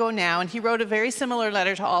year ago now, and he wrote a very similar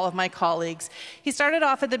letter to all of my colleagues, he started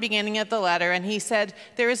off at the beginning of the letter and he said,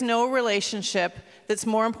 there is no relationship that's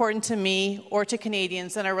more important to me or to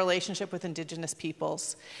Canadians than our relationship with Indigenous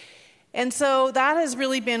peoples. And so that has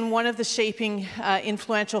really been one of the shaping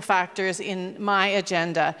influential factors in my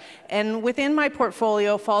agenda. And within my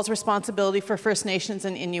portfolio falls responsibility for First Nations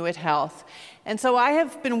and Inuit health. And so I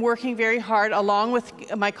have been working very hard along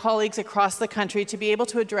with my colleagues across the country to be able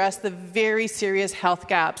to address the very serious health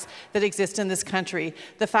gaps that exist in this country.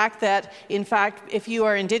 The fact that, in fact, if you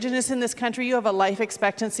are Indigenous in this country, you have a life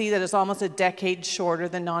expectancy that is almost a decade shorter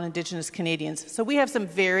than non-Indigenous Canadians. So we have some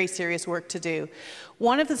very serious work to do.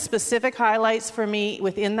 One of the specific highlights for me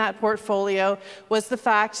within that portfolio was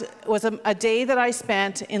a day that I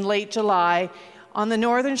spent in late July on the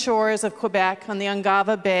northern shores of Quebec, on the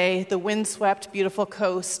Ungava Bay, the windswept, beautiful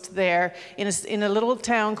coast there, in a little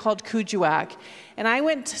town called Kuujjuaq. And I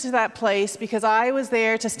went to that place because I was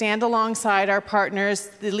there to stand alongside our partners,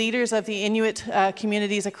 the leaders of the Inuit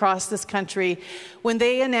communities across this country, when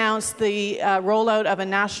they announced the rollout of a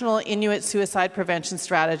national Inuit suicide prevention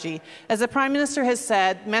strategy. As the Prime Minister has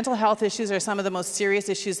said, mental health issues are some of the most serious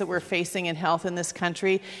issues that we're facing in health in this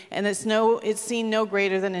country, and it's seen no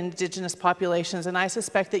greater than Indigenous populations. And I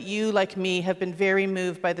suspect that you, like me, have been very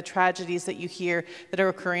moved by the tragedies that you hear that are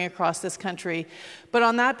occurring across this country. But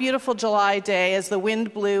on that beautiful July day, as the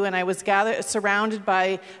wind blew and I was surrounded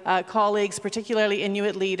by colleagues, particularly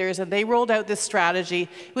Inuit leaders, and they rolled out this strategy.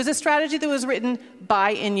 It was a strategy that was written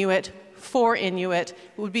by Inuit, for Inuit,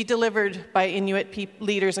 would be delivered by Inuit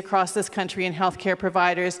leaders across this country and healthcare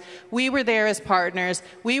providers. We were there as partners.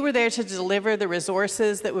 We were there to deliver the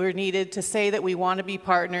resources that were needed to say that we want to be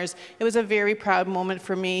partners. It was a very proud moment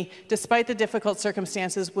for me. Despite the difficult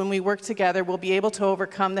circumstances, when we work together, we'll be able to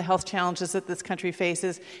overcome the health challenges that this country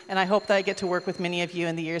faces, and I hope that I get to work with many of you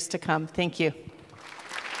in the years to come. Thank you.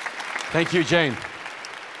 Thank you, Jane.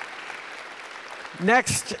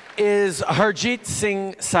 Next is Harjit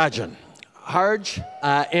Singh Sajan. Harj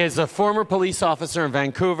is a former police officer in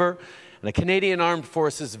Vancouver and a Canadian Armed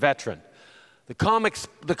Forces veteran. The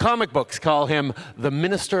comic books call him the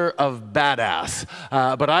Minister of Badass,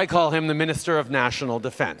 but I call him the Minister of National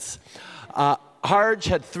Defense. Harj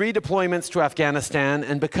had 3 deployments to Afghanistan,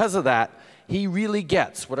 and because of that, he really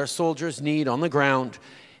gets what our soldiers need on the ground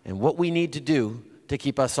and what we need to do to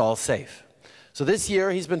keep us all safe. So this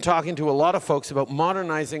year, he's been talking to a lot of folks about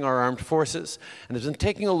modernizing our armed forces and has been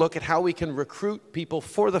taking a look at how we can recruit people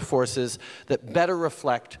for the forces that better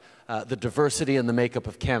reflect the diversity and the makeup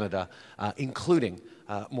of Canada, including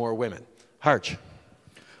more women. Harj.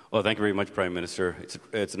 Well, thank you very much, Prime Minister.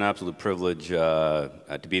 It's an absolute privilege to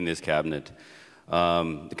be in this cabinet.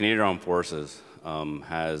 The Canadian Armed Forces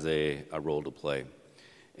has a role to play.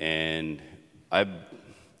 And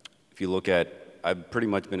if you look at I've pretty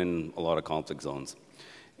much been in a lot of conflict zones.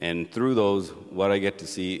 And through those, what I get to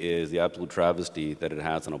see is the absolute travesty that it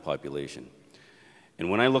has on a population. And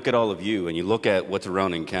when I look at all of you, and you look at what's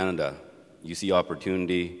around in Canada, you see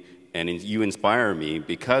opportunity, and you inspire me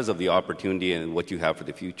because of the opportunity and what you have for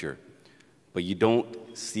the future. But you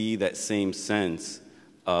don't see that same sense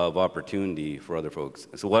of opportunity for other folks.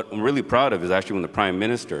 So what I'm really proud of is actually when the Prime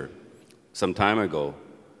Minister, some time ago,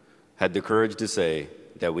 had the courage to say,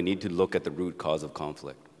 that we need to look at the root cause of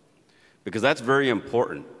conflict. Because that's very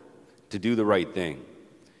important to do the right thing.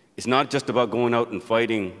 It's not just about going out and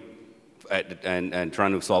fighting and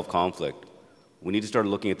trying to solve conflict. We need to start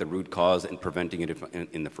looking at the root cause and preventing it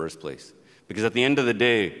in the first place. Because at the end of the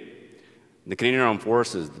day, the Canadian Armed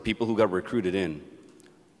Forces, the people who got recruited in,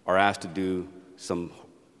 are asked to do some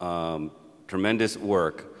tremendous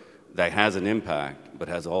work that has an impact, but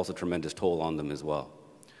has also a tremendous toll on them as well.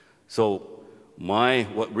 So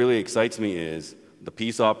what really excites me is the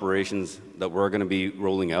peace operations that we're going to be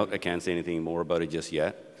rolling out. I can't say anything more about it just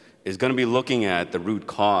yet. Is going to be looking at the root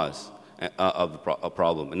cause of a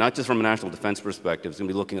problem, and not just from a national defense perspective. It's going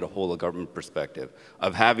to be looking at a whole of government perspective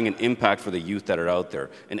of having an impact for the youth that are out there.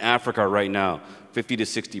 In Africa right now, 50 to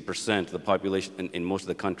 60% of the population in most of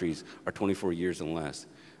the countries are 24 years and less.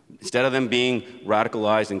 Instead of them being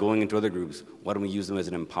radicalized and going into other groups, why don't we use them as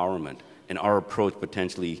an empowerment? And our approach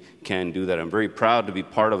potentially can do that. I'm very proud to be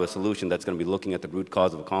part of a solution that's going to be looking at the root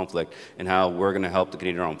cause of a conflict and how we're going to help the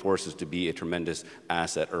Canadian Armed Forces to be a tremendous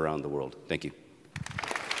asset around the world. Thank you.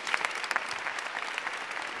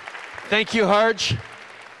 Thank you, Harj.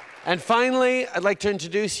 And finally, I'd like to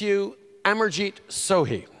introduce you Amarjeet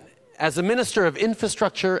Sohi. As a Minister of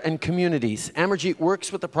Infrastructure and Communities, Amarjeet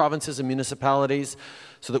works with the provinces and municipalities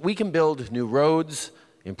so that we can build new roads,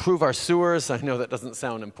 improve our sewers. I know that doesn't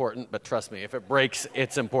sound important, but trust me, if it breaks,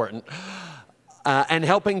 it's important. And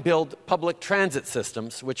helping build public transit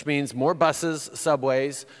systems, which means more buses,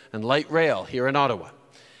 subways, and light rail here in Ottawa.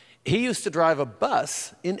 He used to drive a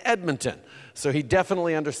bus in Edmonton, so he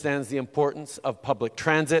definitely understands the importance of public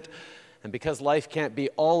transit. And because life can't be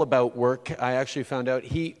all about work, I actually found out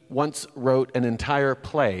he once wrote an entire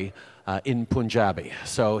play in Punjabi.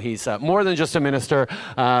 So he's more than just a minister.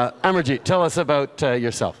 Amarjeet, tell us about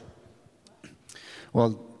yourself.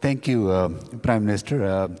 Well, thank you, Prime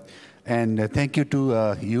Minister, and thank you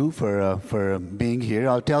to you for being here.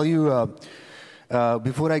 I'll tell you,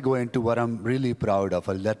 before I go into what I'm really proud of,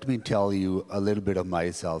 let me tell you a little bit of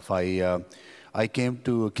myself. I came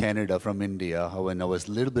to Canada from India when I was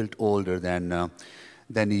a little bit older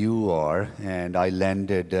than you are, and I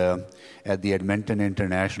landed at the Edmonton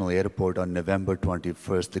International Airport on November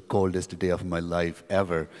 21st, the coldest day of my life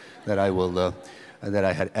ever that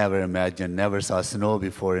I had ever imagined. Never saw snow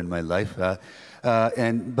before in my life, but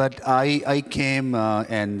I came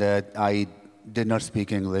and I did not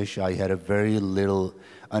speak English. I had a very little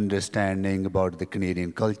understanding about the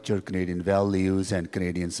Canadian culture, Canadian values, and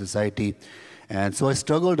Canadian society. And so I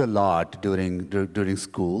struggled a lot during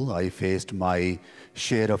school. I faced my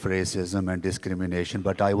share of racism and discrimination,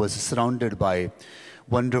 but I was surrounded by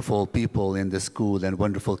wonderful people in the school and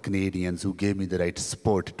wonderful Canadians who gave me the right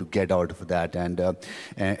support to get out of that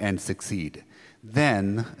and succeed.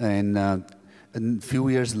 Then, a few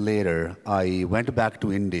years later, I went back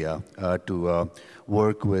to India to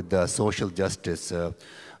work with the social justice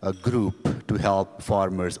group to help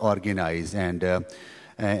farmers organize, and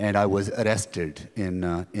I was arrested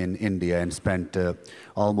in India and spent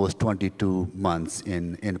almost 22 months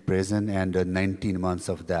in prison, and 19 months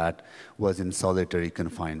of that was in solitary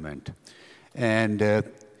confinement. And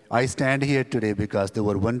I stand here today because there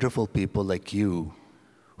were wonderful people like you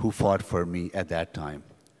who fought for me at that time.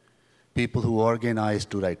 People who organized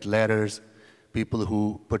to write letters, people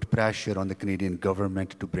who put pressure on the Canadian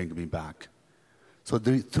government to bring me back. So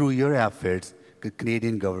through your efforts, the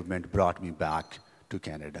Canadian government brought me back to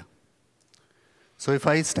Canada. So if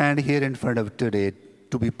I stand here in front of today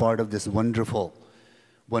to be part of this wonderful,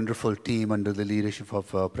 wonderful team under the leadership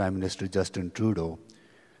of Prime Minister Justin Trudeau,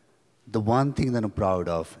 the one thing that I'm proud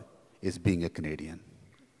of is being a Canadian.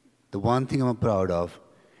 The one thing I'm proud of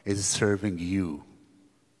is serving you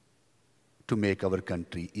to make our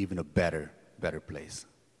country even a better place.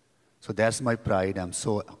 So that's my pride. I'm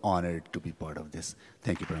so honored to be part of this.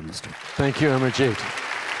 Thank you, Prime Minister. Thank you, Amarjeet.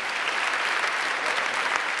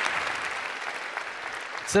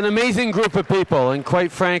 It's an amazing group of people, and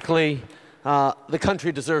quite frankly, the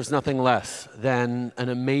country deserves nothing less than an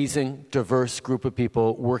amazing, diverse group of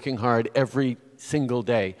people working hard every single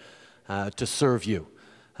day to serve you.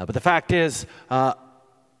 But the fact is,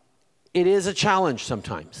 it is a challenge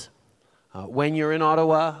sometimes. When you're in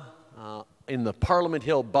Ottawa, in the Parliament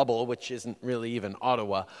Hill bubble, which isn't really even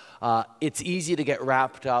Ottawa, it's easy to get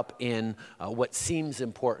wrapped up in what seems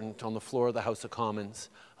important on the floor of the House of Commons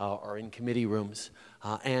or in committee rooms,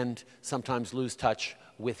 and sometimes lose touch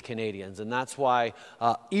with Canadians. And that's why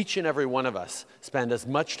each and every one of us spend as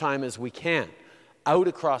much time as we can out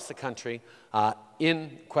across the country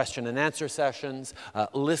in question and answer sessions,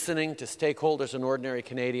 listening to stakeholders and ordinary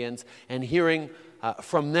Canadians, and hearing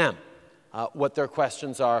from them what their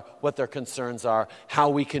questions are, what their concerns are, how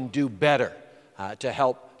we can do better to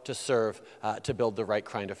help to serve, to build the right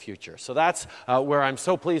kind of future. So that's where I'm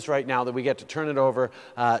so pleased right now that we get to turn it over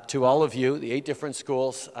to all of you. The 8 different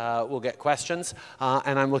schools will get questions,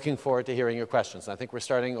 and I'm looking forward to hearing your questions. I think we're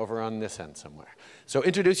starting over on this end somewhere. So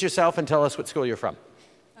introduce yourself and tell us what school you're from.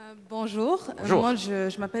 Bonjour. Bonjour. Moi,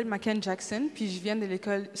 je m'appelle Maken Jackson, puis je viens de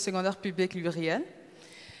l'école secondaire publique L'Uriel.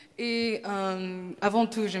 Et avant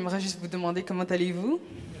tout, j'aimerais juste vous demander comment allez-vous?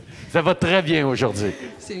 Ça va très bien aujourd'hui.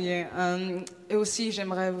 C'est bien. Et aussi,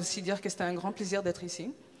 j'aimerais aussi dire que c'était un grand plaisir d'être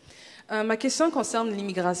ici. Ma question concerne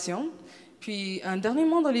l'immigration. Puis,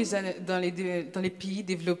 dernièrement, dans les pays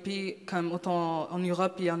développés, comme autant en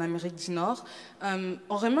Europe et en Amérique du Nord,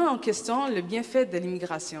 on remet en question le bienfait de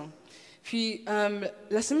l'immigration. Puis,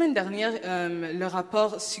 la semaine dernière, le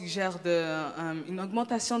rapport suggère une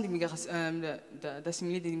augmentation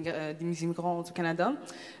d'assimiler des immigrants au Canada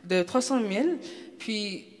de 300 000,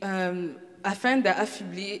 puis afin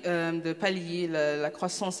d'affaiblir, de pallier la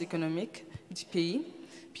croissance économique du pays.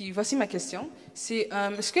 Puis voici ma question, c'est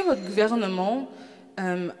est-ce que votre gouvernement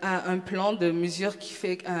a un plan de mesures qui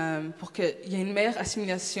fait pour qu'il y ait une meilleure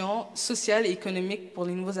assimilation sociale et économique pour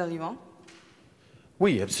les nouveaux arrivants?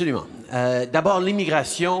 Oui, absolument. D'abord,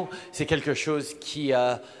 l'immigration, c'est quelque chose qui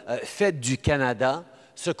a fait du Canada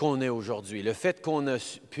ce qu'on est aujourd'hui. Le fait qu'on a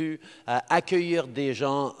pu accueillir des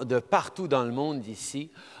gens de partout dans le monde ici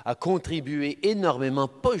a contribué énormément,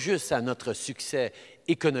 pas juste à notre succès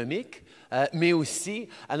économique, mais aussi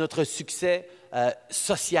à notre succès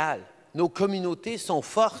social. Nos communautés sont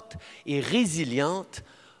fortes et résilientes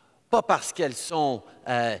pas parce qu'elles sont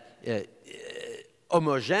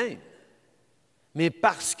homogènes, mais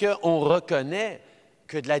parce qu'on reconnaît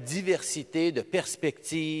que de la diversité de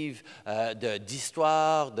perspectives,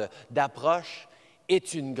 d'histoires, d'approches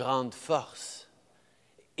est une grande force.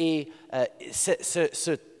 Et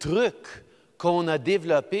ce truc qu'on a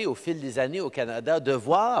développé au fil des années au Canada de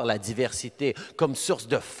voir la diversité comme source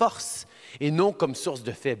de force et non comme source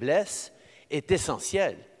de faiblesse est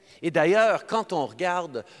essentiel. Et d'ailleurs, quand on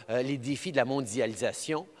regarde les défis de la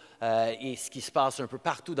mondialisation, et ce qui se passe un peu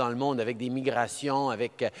partout dans le monde avec des migrations,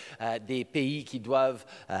 avec des pays qui doivent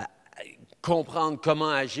comprendre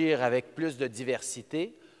comment agir avec plus de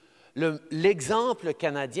diversité, l'exemple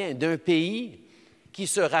canadien d'un pays qui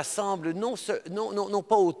se rassemble non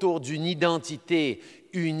pas autour d'une identité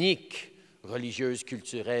unique, religieuse,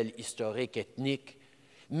 culturelle, historique, ethnique,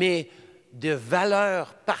 mais de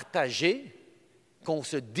valeurs partagées, qu'on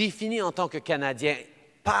se définit en tant que Canadien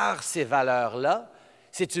par ces valeurs-là,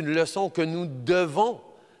 c'est une leçon que nous devons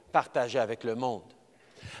partager avec le monde.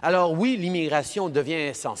 Alors oui, l'immigration devient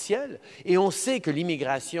essentielle et on sait que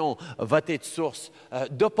l'immigration va être source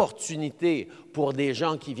d'opportunités pour des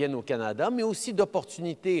gens qui viennent au Canada, mais aussi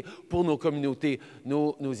d'opportunités pour nos communautés,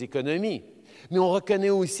 nos économies. Mais on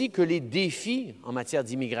reconnaît aussi que les défis en matière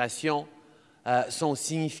d'immigration sont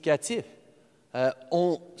significatifs.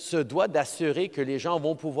 On se doit d'assurer que les gens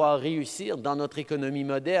vont pouvoir réussir dans notre économie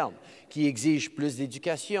moderne, qui exige plus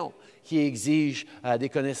d'éducation, qui exige des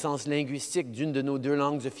connaissances linguistiques d'une de nos 2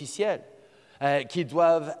 langues officielles, qui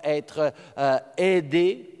doivent être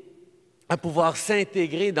aidés à pouvoir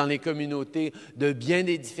s'intégrer dans les communautés de bien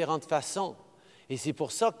des différentes façons. Et c'est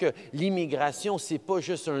pour ça que l'immigration, ce n'est pas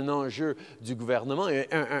juste un enjeu du gouvernement.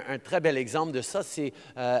 Un très bel exemple de ça, c'est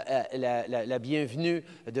la bienvenue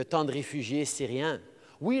de tant de réfugiés syriens.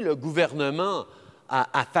 Oui, le gouvernement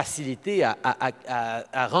a facilité,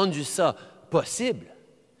 a rendu ça possible,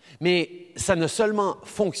 mais ça n'a seulement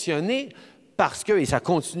fonctionné parce que, et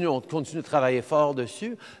on continue de travailler fort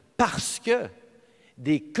dessus, parce que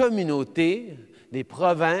des communautés, des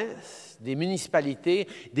provinces, des municipalités,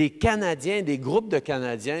 des Canadiens, des groupes de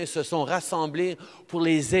Canadiens se sont rassemblés pour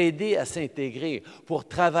les aider à s'intégrer, pour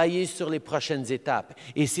travailler sur les prochaines étapes.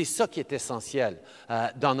 Et c'est ça qui est essentiel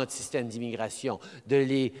dans notre système d'immigration,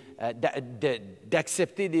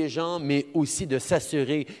 d'accepter des gens, mais aussi de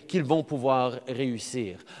s'assurer qu'ils vont pouvoir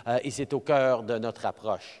réussir. Et c'est au cœur de notre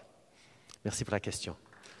approche. Merci pour la question.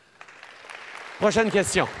 Prochaine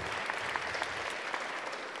question.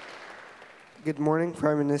 Good morning,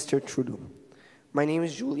 Prime Minister Trudeau. My name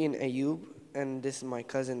is Julian Ayoub, and this is my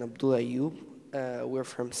cousin Abdul Ayoub. We're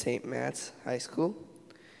from St. Matt's High School.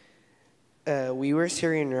 We were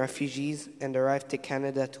Syrian refugees and arrived to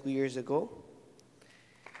Canada 2 years ago.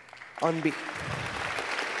 On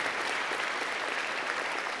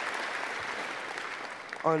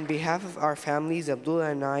behalf of our families,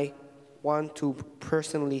 Abdullah and I want to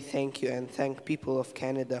personally thank you and thank people of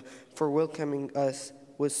Canada for welcoming us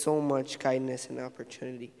with so much kindness and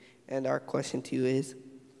opportunity. And our question to you is,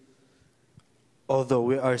 although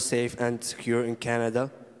we are safe and secure in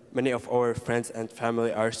Canada, many of our friends and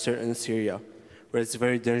family are still in Syria, where it's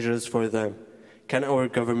very dangerous for them. Can our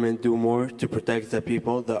government do more to protect the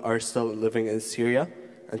people that are still living in Syria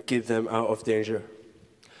and keep them out of danger?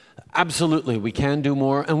 Absolutely, we can do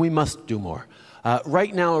more and we must do more.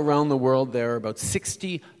 Right now around the world, there are about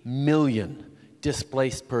 60 million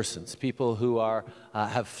displaced persons, people who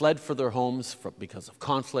have fled for their homes because of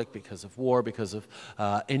conflict, because of war, because of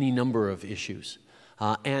any number of issues.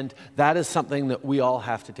 And that is something that we all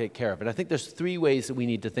have to take care of. And I think there's 3 ways that we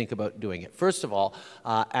need to think about doing it. First of all,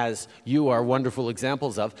 as you are wonderful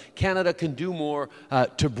examples of, Canada can do more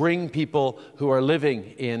to bring people who are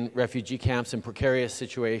living in refugee camps in precarious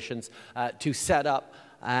situations to set up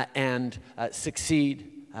and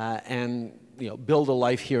succeed and build a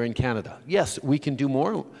life here in Canada. Yes, we can do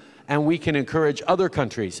more, and we can encourage other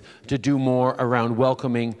countries to do more around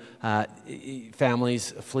welcoming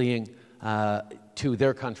families fleeing to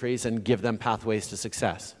their countries and give them pathways to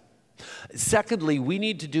success. Secondly, we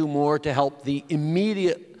need to do more to help the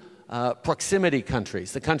immediate proximity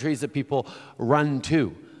countries, the countries that people run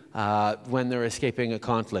to when they're escaping a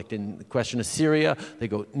conflict. In the question of Syria, they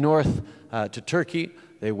go north to Turkey,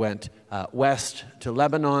 they went west to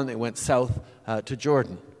Lebanon, they went south to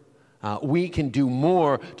Jordan. We can do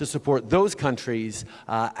more to support those countries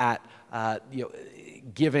at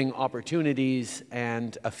giving opportunities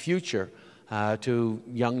and a future to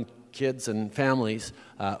young kids and families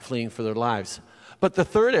fleeing for their lives. But the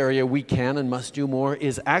third area we can and must do more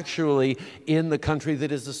is actually in the country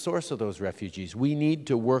that is the source of those refugees. We need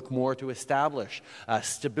to work more to establish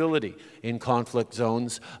stability in conflict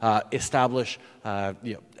zones, establish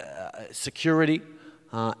security,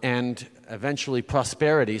 and eventually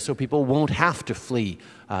prosperity so people won't have to flee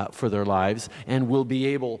for their lives and will be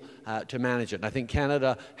able to manage it. And I think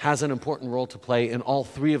Canada has an important role to play in all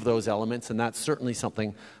three of those elements, and that's certainly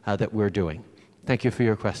something that we're doing. Thank you for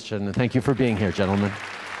your question, and thank you for being here, gentlemen.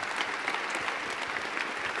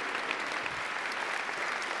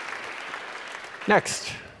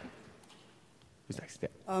 Next. Who's next? Yeah.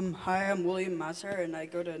 Hi, I'm William Mazur, and I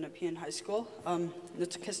go to Nepean High School.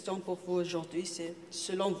 Notre question pour vous aujourd'hui, c'est,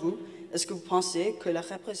 selon vous, est-ce que vous pensez que la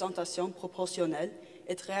représentation proportionnelle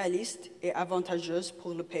est réaliste et avantageuse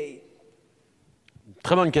pour le pays?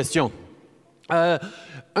 Très bonne question. Un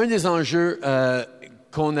des enjeux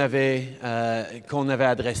qu'on avait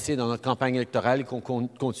adressé dans notre campagne électorale et qu'on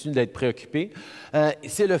continue d'être préoccupé,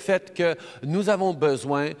 c'est le fait que nous avons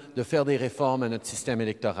besoin de faire des réformes à notre système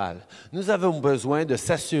électoral. Nous avons besoin de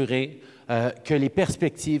s'assurer que les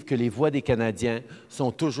perspectives, que les voix des Canadiens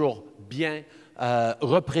sont toujours bien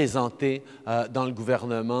représentées dans le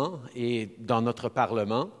gouvernement et dans notre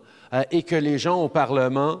Parlement, et que les gens au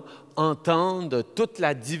Parlement entendent toute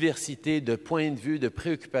la diversité de points de vue, de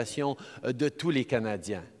préoccupations de tous les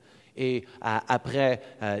Canadiens. Et après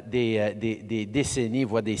des décennies,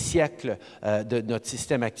 voire des siècles de notre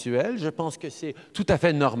système actuel, je pense que c'est tout à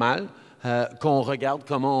fait normal qu'on regarde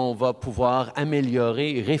comment on va pouvoir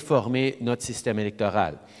améliorer, réformer notre système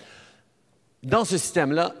électoral. Dans ce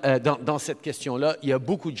système-là, dans cette question-là, il y a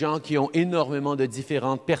beaucoup de gens qui ont énormément de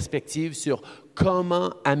différentes perspectives sur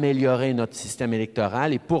comment améliorer notre système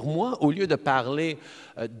électoral. Et pour moi, au lieu de parler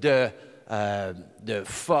de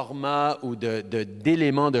format ou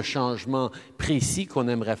d'éléments de changement précis qu'on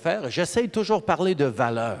aimerait faire, j'essaie toujours de parler de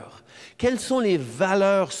valeurs. Quelles sont les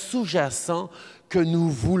valeurs sous-jacentes que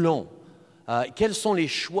nous voulons? Quels sont les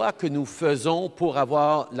choix que nous faisons pour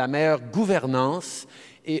avoir la meilleure gouvernance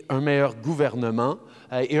et un meilleur gouvernement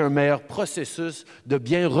et un meilleur processus de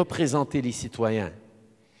bien représenter les citoyens?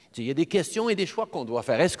 Il y a des questions et des choix qu'on doit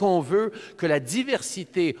faire. Est-ce qu'on veut que la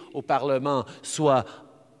diversité au Parlement soit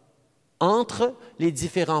entre les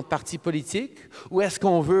différents partis politiques ou est-ce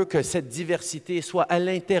qu'on veut que cette diversité soit à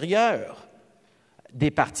l'intérieur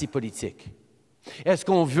des partis politiques? Est-ce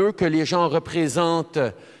qu'on veut que les gens représentent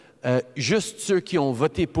juste ceux qui ont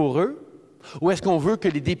voté pour eux ou est-ce qu'on veut que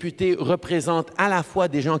les députés représentent à la fois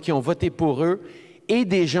des gens qui ont voté pour eux et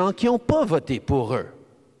des gens qui n'ont pas voté pour eux?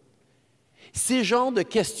 Ces genres de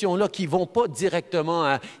questions-là qui ne vont pas directement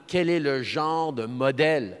à quel est le genre de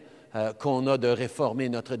modèle qu'on a de réformer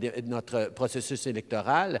notre processus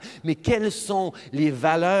électoral, mais quelles sont les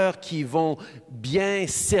valeurs qui vont bien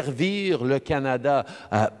servir le Canada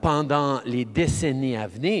pendant les décennies à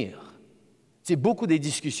venir? C'est beaucoup des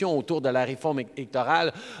discussions autour de la réforme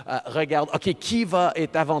électorale regardent, OK, qui va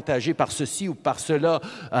être avantagé par ceci ou par cela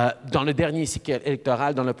dans le dernier cycle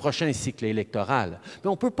électoral, dans le prochain cycle électoral. Mais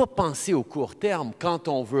on ne peut pas penser au court terme quand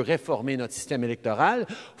on veut réformer notre système électoral.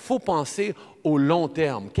 Il faut penser au long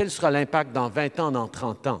terme. Quel sera l'impact dans 20 ans, dans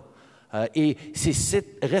 30 ans? Et c'est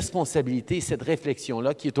cette responsabilité, cette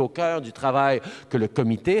réflexion-là qui est au cœur du travail que le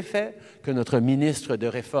comité fait, que notre ministre de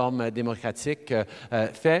Réforme démocratique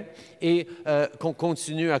fait et qu'on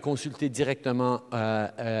continue à consulter directement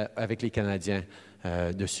avec les Canadiens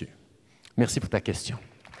dessus. Merci pour ta question.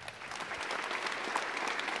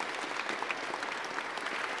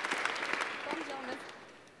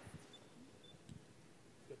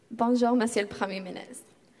 Bonjour, Monsieur le Premier ministre.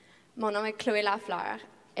 Mon nom est Chloé Lafleur,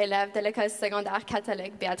 élève de l'école secondaire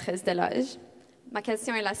catholique Béatrice Deloge. Ma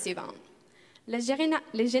question est la suivante.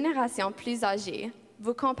 Les générations plus âgées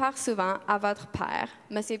vous comparent souvent à votre père,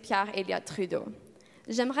 M. Pierre Elliott Trudeau.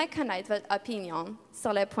 J'aimerais connaître votre opinion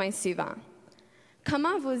sur les points suivants.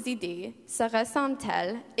 Comment vos idées se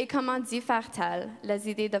ressemblent-elles et comment diffèrent-elles les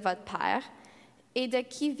idées de votre père et de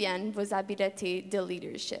qui viennent vos habiletés de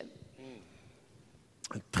leadership?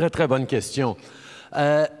 Très, très bonne question.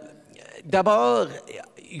 D'abord,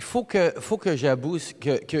 il faut que j'avoue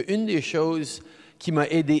qu'une des choses qui m'a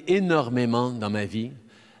aidé énormément dans ma vie,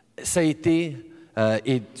 ça a été,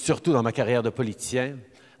 et surtout dans ma carrière de politicien,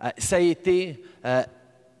 ça a été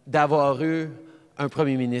d'avoir eu un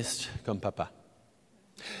premier ministre comme papa.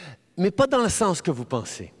 Mais pas dans le sens que vous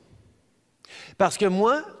pensez. Parce que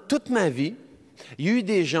moi, toute ma vie, il y a eu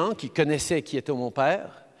des gens qui connaissaient qui était mon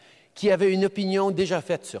père, qui avaient une opinion déjà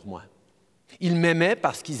faite sur moi. Ils m'aimaient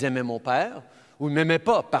parce qu'ils aimaient mon père, ou ils ne m'aimaient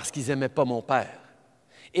pas parce qu'ils n'aimaient pas mon père.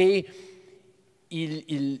 Et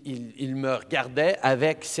il me regardait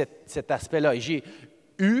avec cet aspect-là. Et j'ai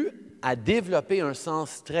eu à développer un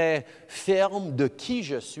sens très ferme de qui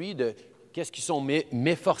je suis, de qu'est-ce qui sont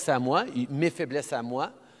mes forces à moi, mes faiblesses à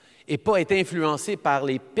moi, et pas être influencé par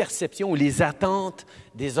les perceptions ou les attentes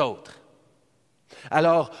des autres.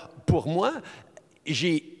 Alors, pour moi,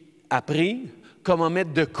 j'ai appris comment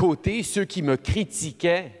mettre de côté ceux qui me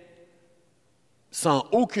critiquaient sans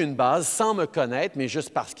aucune base, sans me connaître, mais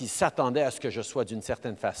juste parce qu'ils s'attendaient à ce que je sois d'une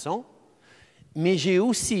certaine façon. Mais j'ai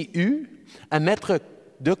aussi eu à mettre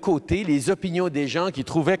de côté les opinions des gens qui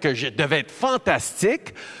trouvaient que je devais être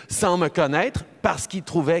fantastique sans me connaître parce qu'ils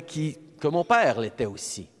trouvaient que mon père l'était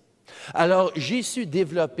aussi. Alors, j'ai su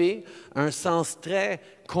développer un sens très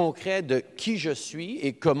concret de qui je suis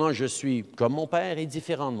et comment je suis comme mon père et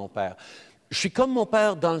différent de mon père. Je suis comme mon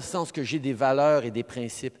père dans le sens que j'ai des valeurs et des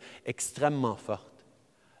principes extrêmement forts.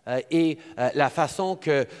 La façon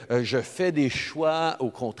que je fais des choix ou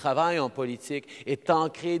qu'on travaille en politique est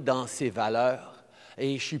ancrée dans ces valeurs.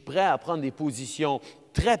 Et je suis prêt à prendre des positions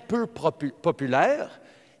très peu populaires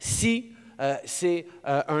si c'est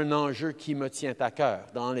un enjeu qui me tient à cœur.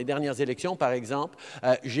 Dans les dernières élections, par exemple,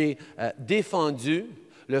 j'ai défendu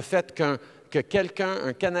le fait que quelqu'un,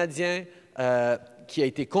 un Canadien qui a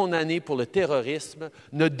été condamné pour le terrorisme,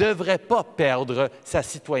 ne devrait pas perdre sa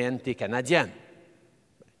citoyenneté canadienne.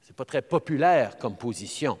 Ce n'est pas très populaire comme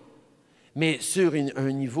position. Mais sur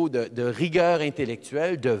un niveau de rigueur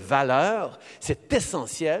intellectuelle, de valeur, c'est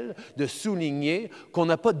essentiel de souligner qu'on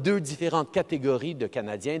n'a pas deux différentes catégories de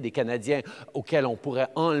Canadiens, des Canadiens auxquels on pourrait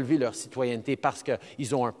enlever leur citoyenneté parce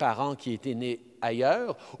qu'ils ont un parent qui était né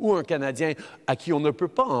ailleurs, ou un Canadien à qui on ne peut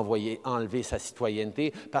pas enlever sa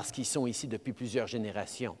citoyenneté parce qu'ils sont ici depuis plusieurs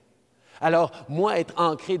générations. Alors, moi, être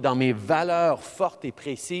ancré dans mes valeurs fortes et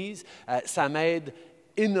précises, ça m'aide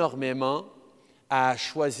énormément à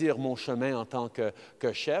choisir mon chemin en tant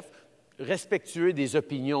que chef, respectueux des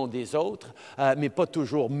opinions des autres, mais pas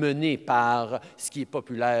toujours mené par ce qui est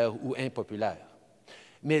populaire ou impopulaire.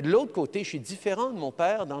 Mais de l'autre côté, je suis différent de mon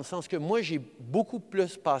père dans le sens que moi, j'ai beaucoup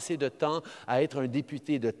plus passé de temps à être un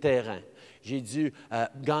député de terrain. J'ai dû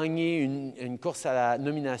gagner une course à la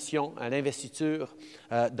nomination, à l'investiture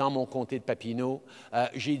dans mon comté de Papineau.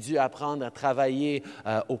 J'ai dû apprendre à travailler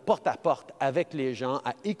au porte-à-porte avec les gens,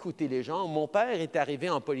 à écouter les gens. Mon père est arrivé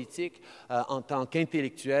en politique en tant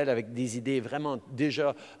qu'intellectuel avec des idées vraiment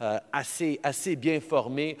déjà assez bien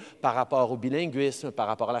formées par rapport au bilinguisme, par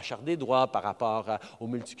rapport à la Charte des droits, par rapport au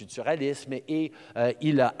multiculturalisme. Et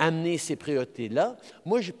il a amené ces priorités-là.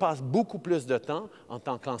 Moi, je passe beaucoup plus de temps en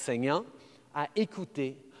tant qu'enseignant à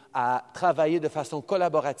écouter, à travailler de façon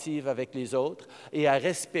collaborative avec les autres et à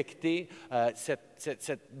respecter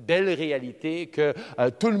cette belle réalité que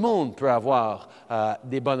tout le monde peut avoir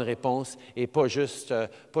des bonnes réponses et pas juste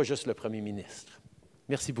le premier ministre.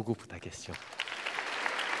 Merci beaucoup pour ta question.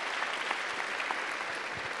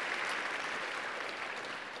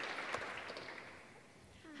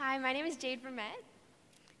 Hi, my name is Jade Vermette.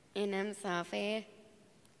 And I'm Sophie.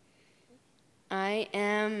 I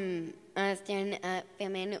am a student at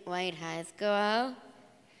Fieldman White High School.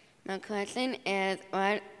 My question is,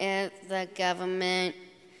 what is the government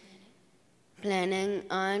planning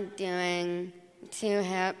on doing to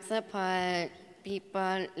help support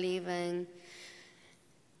people leaving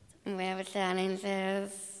where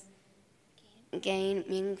challenges gain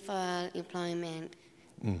meaningful employment?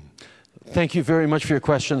 Thank you very much for your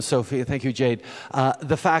question, Sophie. Thank you, Jade.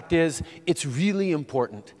 The fact is, it's really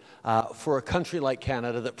important for a country like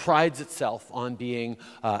Canada that prides itself on being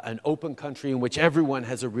an open country in which everyone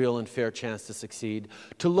has a real and fair chance to succeed,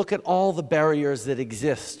 to look at all the barriers that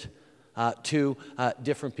exist to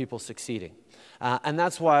different people succeeding. And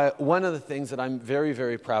that's why one of the things that I'm very,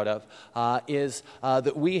 very proud of is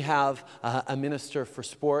that we have a minister for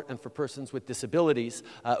sport and for persons with disabilities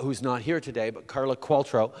who's not here today, but Carla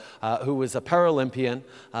Qualtrough, who was a Paralympian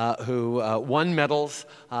who won medals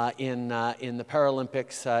in the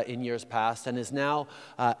Paralympics in years past and is now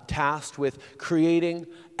tasked with creating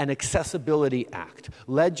an Accessibility Act,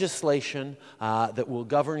 legislation that will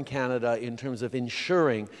govern Canada in terms of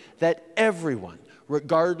ensuring that everyone,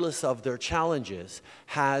 regardless of their challenges,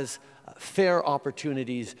 has fair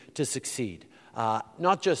opportunities to succeed.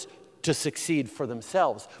 Not just to succeed for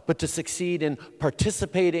themselves, but to succeed in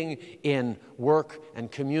participating in work and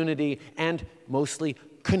community and mostly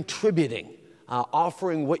contributing,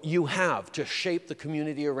 offering what you have to shape the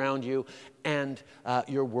community around you and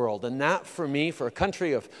your world. And that, for me, for a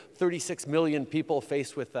country of 36 million people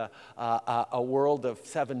faced with a world of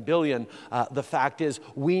 7 billion, the fact is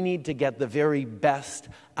we need to get the very best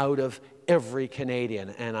out of every Canadian.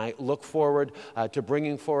 And I look forward to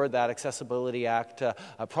bringing forward that Accessibility Act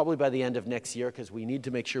probably by the end of next year, because we need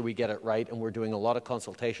to make sure we get it right, and we're doing a lot of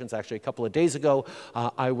consultations. Actually, a couple of days ago,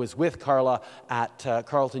 I was with Carla at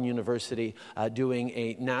Carleton University doing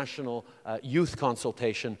a national youth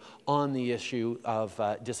consultation on the issue of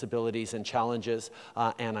disabilities and challenges,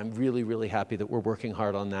 and I'm really, really happy that we're working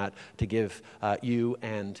hard on that to give you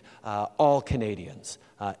and all Canadians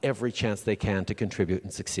every chance they can to contribute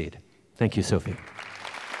and succeed. Thank you, Sophie.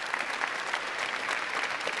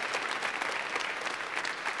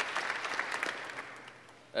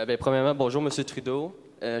 Premièrement, bonjour, M. Trudeau.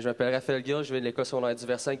 Je m'appelle Raphaël Gill, je vais de l'École secondaire du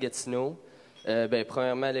Versant à Gatineau.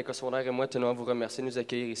 Premièrement, l'École secondaire et moi tenons à vous remercier de nous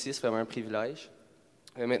accueillir ici, c'est vraiment un privilège.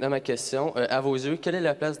 Maintenant, ma question. À vos yeux, quelle est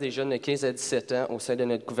la place des jeunes de 15 à 17 ans au sein de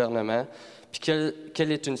notre gouvernement? Puis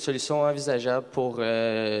quelle est une solution envisageable pour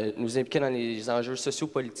nous impliquer dans les enjeux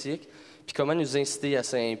sociopolitiques? Puis comment nous inciter à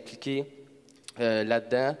s'impliquer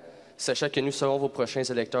là-dedans, sachant que nous serons vos prochains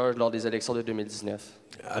électeurs lors des élections de 2019?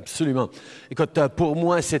 Absolument. Écoute, pour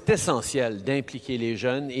moi, c'est essentiel d'impliquer les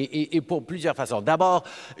jeunes et pour plusieurs façons. D'abord,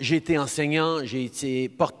 j'ai été enseignant, j'ai été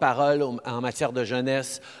porte-parole en matière de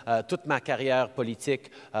jeunesse toute ma carrière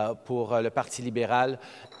politique pour le Parti libéral.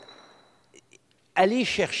 Aller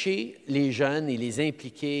chercher les jeunes et les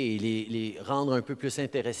impliquer et les rendre un peu plus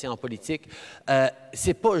intéressés en politique,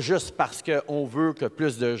 c'est pas juste parce qu'on veut que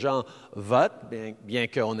plus de gens votent, bien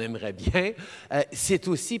qu'on aimerait bien, c'est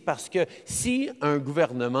aussi parce que si un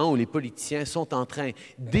gouvernement ou les politiciens sont en train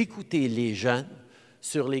d'écouter les jeunes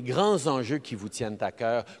sur les grands enjeux qui vous tiennent à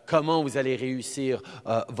cœur, comment vous allez réussir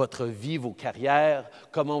votre vie, vos carrières,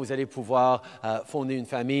 comment vous allez pouvoir fonder une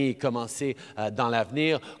famille et commencer dans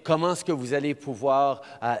l'avenir, comment est-ce que vous allez pouvoir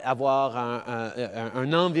avoir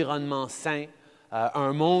un environnement sain,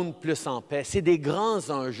 un monde plus en paix. C'est des grands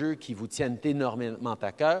enjeux qui vous tiennent énormément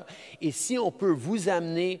à cœur. Et si on peut vous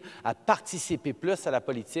amener à participer plus à la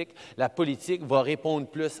politique va répondre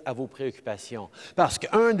plus à vos préoccupations. Parce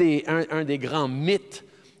qu'un des grands mythes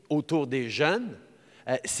autour des jeunes,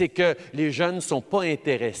 c'est que les jeunes ne sont pas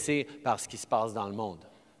intéressés par ce qui se passe dans le monde.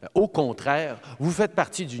 Au contraire, vous faites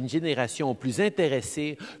partie d'une génération plus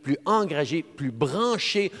intéressée, plus engagée, plus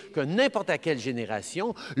branchée que n'importe quelle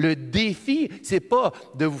génération. Le défi, ce n'est pas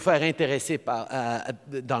de vous faire intéresser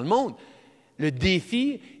dans le monde. Le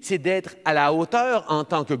défi, c'est d'être à la hauteur en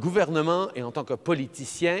tant que gouvernement et en tant que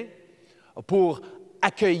politicien pour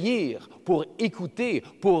accueillir, pour écouter,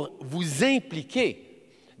 pour vous impliquer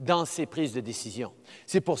dans ces prises de décision.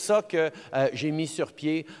 C'est pour ça que j'ai mis sur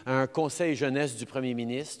pied un conseil jeunesse du premier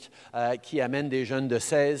ministre qui amène des jeunes de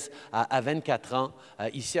 16 à 24 ans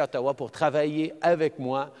ici à Ottawa pour travailler avec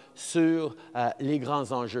moi sur les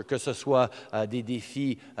grands enjeux, que ce soit des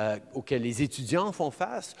défis auxquels les étudiants font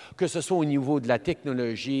face, que ce soit au niveau de la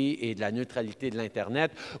technologie et de la neutralité de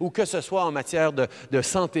l'Internet, ou que ce soit en matière de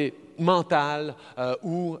santé mentale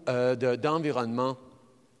ou d'environnement.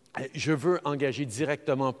 Je veux engager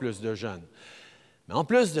directement plus de jeunes. Mais en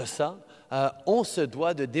plus de ça, on se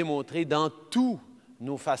doit de démontrer dans toutes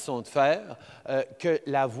nos façons de faire que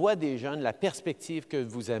la voix des jeunes, la perspective que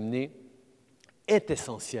vous amenez est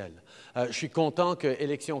essentielle. Je suis content que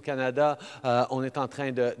Élections Canada, on est en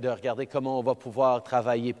train de regarder comment on va pouvoir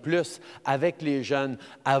travailler plus avec les jeunes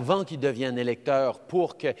avant qu'ils deviennent électeurs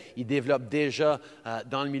pour qu'ils développent déjà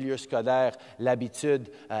dans le milieu scolaire l'habitude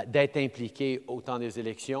d'être impliqués au temps des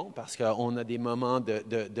élections, parce qu'on a des moments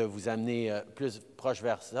de vous amener plus proche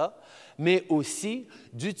vers ça, mais aussi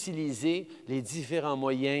d'utiliser les différents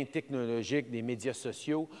moyens technologiques des médias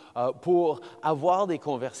sociaux pour avoir des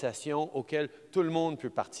conversations auxquelles tout le monde peut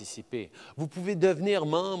participer. Vous pouvez devenir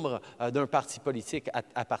membre d'un parti politique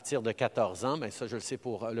à partir de 14 ans. Bien, ça, je le sais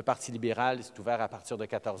pour le Parti libéral, c'est ouvert à partir de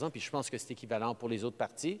 14 ans, puis je pense que c'est équivalent pour les autres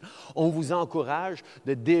partis. On vous encourage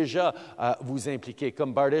de déjà vous impliquer.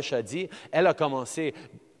 Comme Bardish a dit, elle a commencé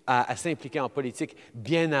à s'impliquer en politique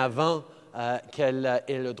bien avant qu'elle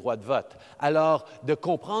ait le droit de vote. Alors, de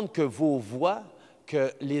comprendre que vos voix,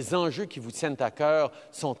 que les enjeux qui vous tiennent à cœur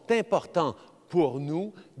sont importants pour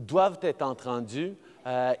nous, doivent être entendus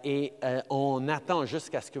et on attend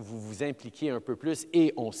jusqu'à ce que vous vous impliquiez un peu plus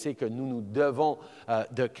et on sait que nous devons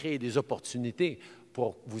de créer des opportunités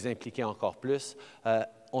pour vous impliquer encore plus.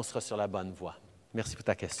 On sera sur la bonne voie. Merci pour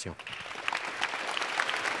ta question.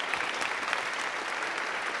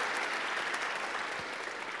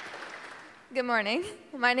 Good morning.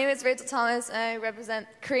 My name is Rachel Thomas, and I represent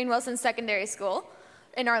Korean Wilson Secondary School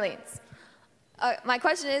in Orleans. My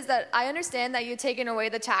question is that I understand that you've taken away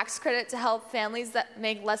the tax credit to help families that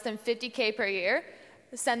make less than $50K per year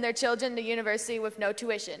send their children to university with no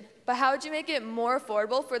tuition. But how would you make it more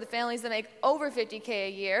affordable for the families that make over $50K a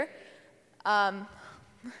year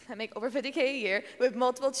that make over 50K a year with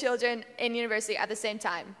multiple children in university at the same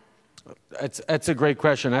time? That's a great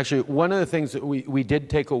question. Actually, one of the things that we did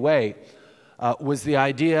take away was the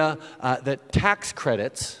idea that tax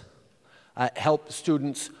credits help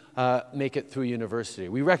students make it through university.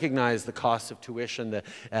 We recognize the cost of tuition, the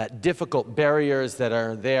difficult barriers that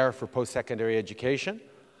are there for post-secondary education,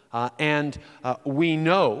 and we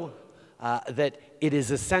know that it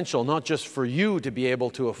is essential not just for you to be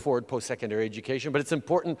able to afford post-secondary education, but it's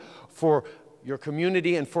important for your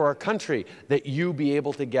community and for our country that you be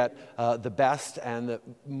able to get the best and the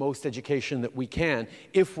most education that we can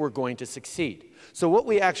if we're going to succeed. So what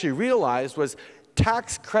we actually realized was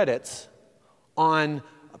tax credits on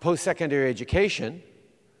post-secondary education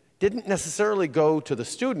didn't necessarily go to the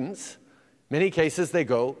students. Many cases they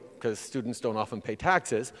go, because students don't often pay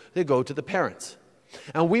taxes, they go to the parents.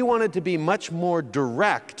 And we wanted to be much more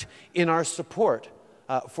direct in our support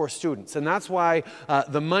for students. And that's why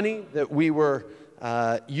the money that we were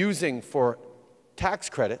using for tax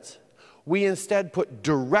credits, we instead put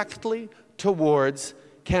directly towards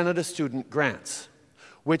Canada Student Grants,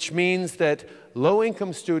 which means that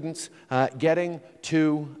low-income students getting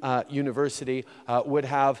to university would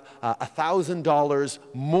have $1,000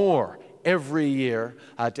 more every year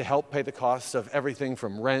to help pay the costs of everything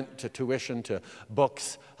from rent to tuition to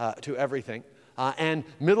books to everything. And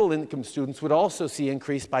middle-income students would also see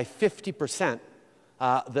increased by 50%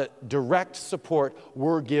 the direct support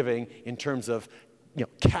we're giving in terms of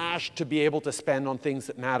cash to be able to spend on things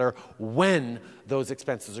that matter when those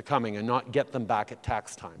expenses are coming and not get them back at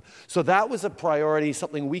tax time. So that was a priority,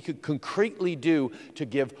 something we could concretely do to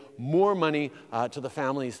give more money to the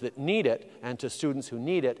families that need it and to students who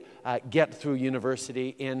need it get through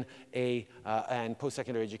university in and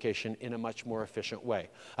post-secondary education in a much more efficient way.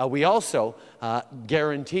 We also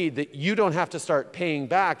guaranteed that you don't have to start paying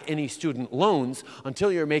back any student loans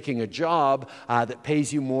until you're making a job that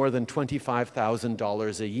pays you more than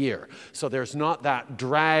 $25,000 a year. So there's not that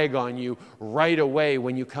drag on you right away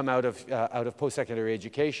when you come out of post-secondary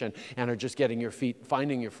education and are just getting your feet,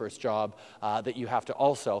 finding your first job, that you have to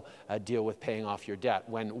also deal with paying off your debt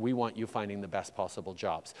when we want you finding the best possible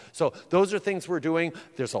jobs. So those are things we're doing.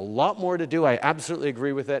 There's a lot more to do. I absolutely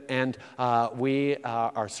agree with it, and we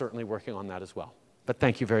are certainly working on that as well. But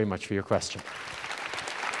thank you very much for your question.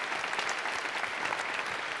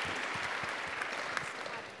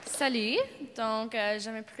 Salut, donc je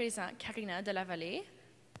me présente Karina de la Vallée.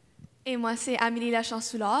 Et moi, c'est Amélie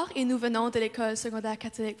Lachance-Soulard et nous venons de l'école secondaire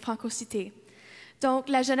catholique Franco-Cité. Donc,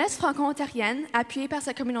 la jeunesse franco-ontarienne, appuyée par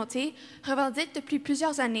sa communauté, revendique depuis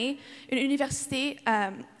plusieurs années une université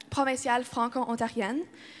provinciale franco-ontarienne.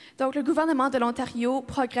 Donc, le gouvernement de l'Ontario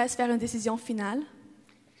progresse vers une décision finale.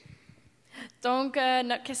 Donc,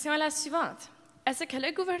 notre question est la suivante. Est-ce que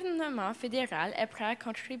le gouvernement fédéral est prêt à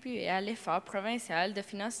contribuer à l'effort provincial de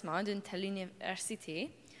financement d'une telle université?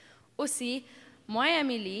 Aussi, moi et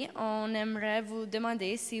Amélie, on aimerait vous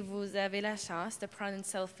demander si vous avez la chance de prendre une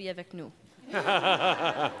selfie avec nous.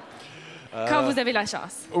 Quand vous avez la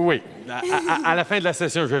chance. Oui. À la fin de la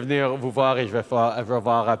session, je vais venir vous voir et je vais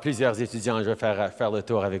voir plusieurs étudiants et je vais faire le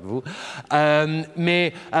tour avec vous.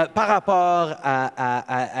 Mais par rapport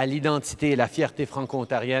à l'identité et la fierté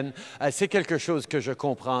franco-ontarienne, c'est quelque chose que je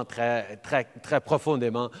comprends très, très, très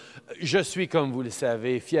profondément. Je suis, comme vous le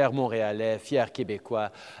savez, fier Montréalais, fier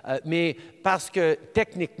Québécois, mais parce que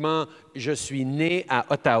techniquement, je suis né à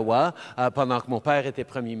Ottawa pendant que mon père était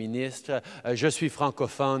premier ministre. Je suis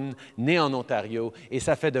francophone, né en Ontario, et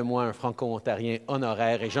ça fait de moi un franco-ontarien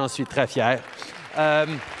honoraire, et j'en suis très fier.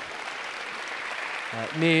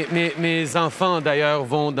 Mes enfants, d'ailleurs,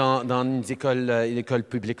 vont dans une école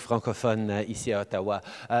publique francophone ici à Ottawa.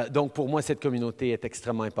 Donc, pour moi, cette communauté est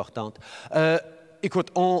extrêmement importante.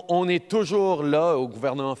 Écoute, on est toujours là au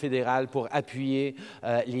gouvernement fédéral pour appuyer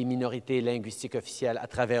les minorités linguistiques officielles à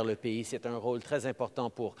travers le pays. C'est un rôle très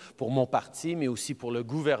important pour mon parti, mais aussi pour le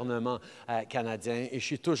gouvernement canadien. Et je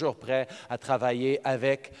suis toujours prêt à travailler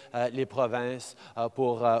avec les provinces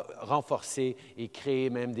pour renforcer et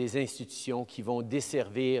créer même des institutions qui vont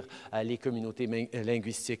desservir les communautés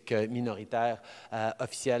linguistiques minoritaires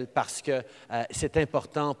officielles parce que c'est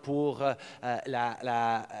important pour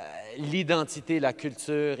l'identité, la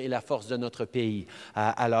culture et la force de notre pays.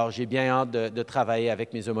 Alors, j'ai bien hâte de travailler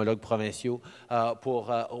avec mes homologues provinciaux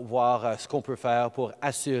pour voir ce qu'on peut faire pour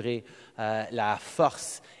assurer la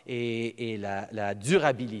force et la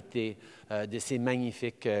durabilité de ces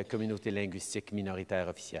magnifiques communautés linguistiques minoritaires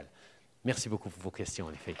officielles. Merci beaucoup pour vos questions,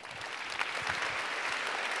 en effet.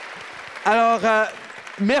 Alors,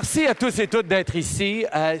 Merci à tous et toutes d'être ici.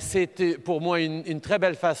 C'est pour moi une très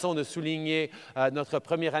belle façon de souligner notre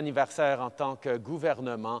premier anniversaire en tant que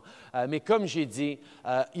gouvernement. Mais comme j'ai dit,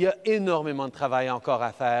 il y a énormément de travail encore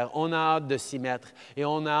à faire. On a hâte de s'y mettre et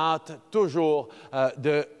on a hâte toujours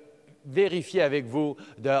de vérifier avec vous,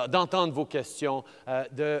 d'entendre vos questions,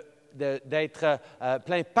 d'être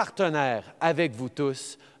plein partenaire avec vous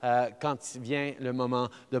tous quand vient le moment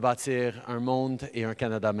de bâtir un monde et un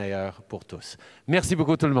Canada meilleur pour tous. Merci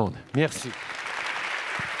beaucoup tout le monde. Merci.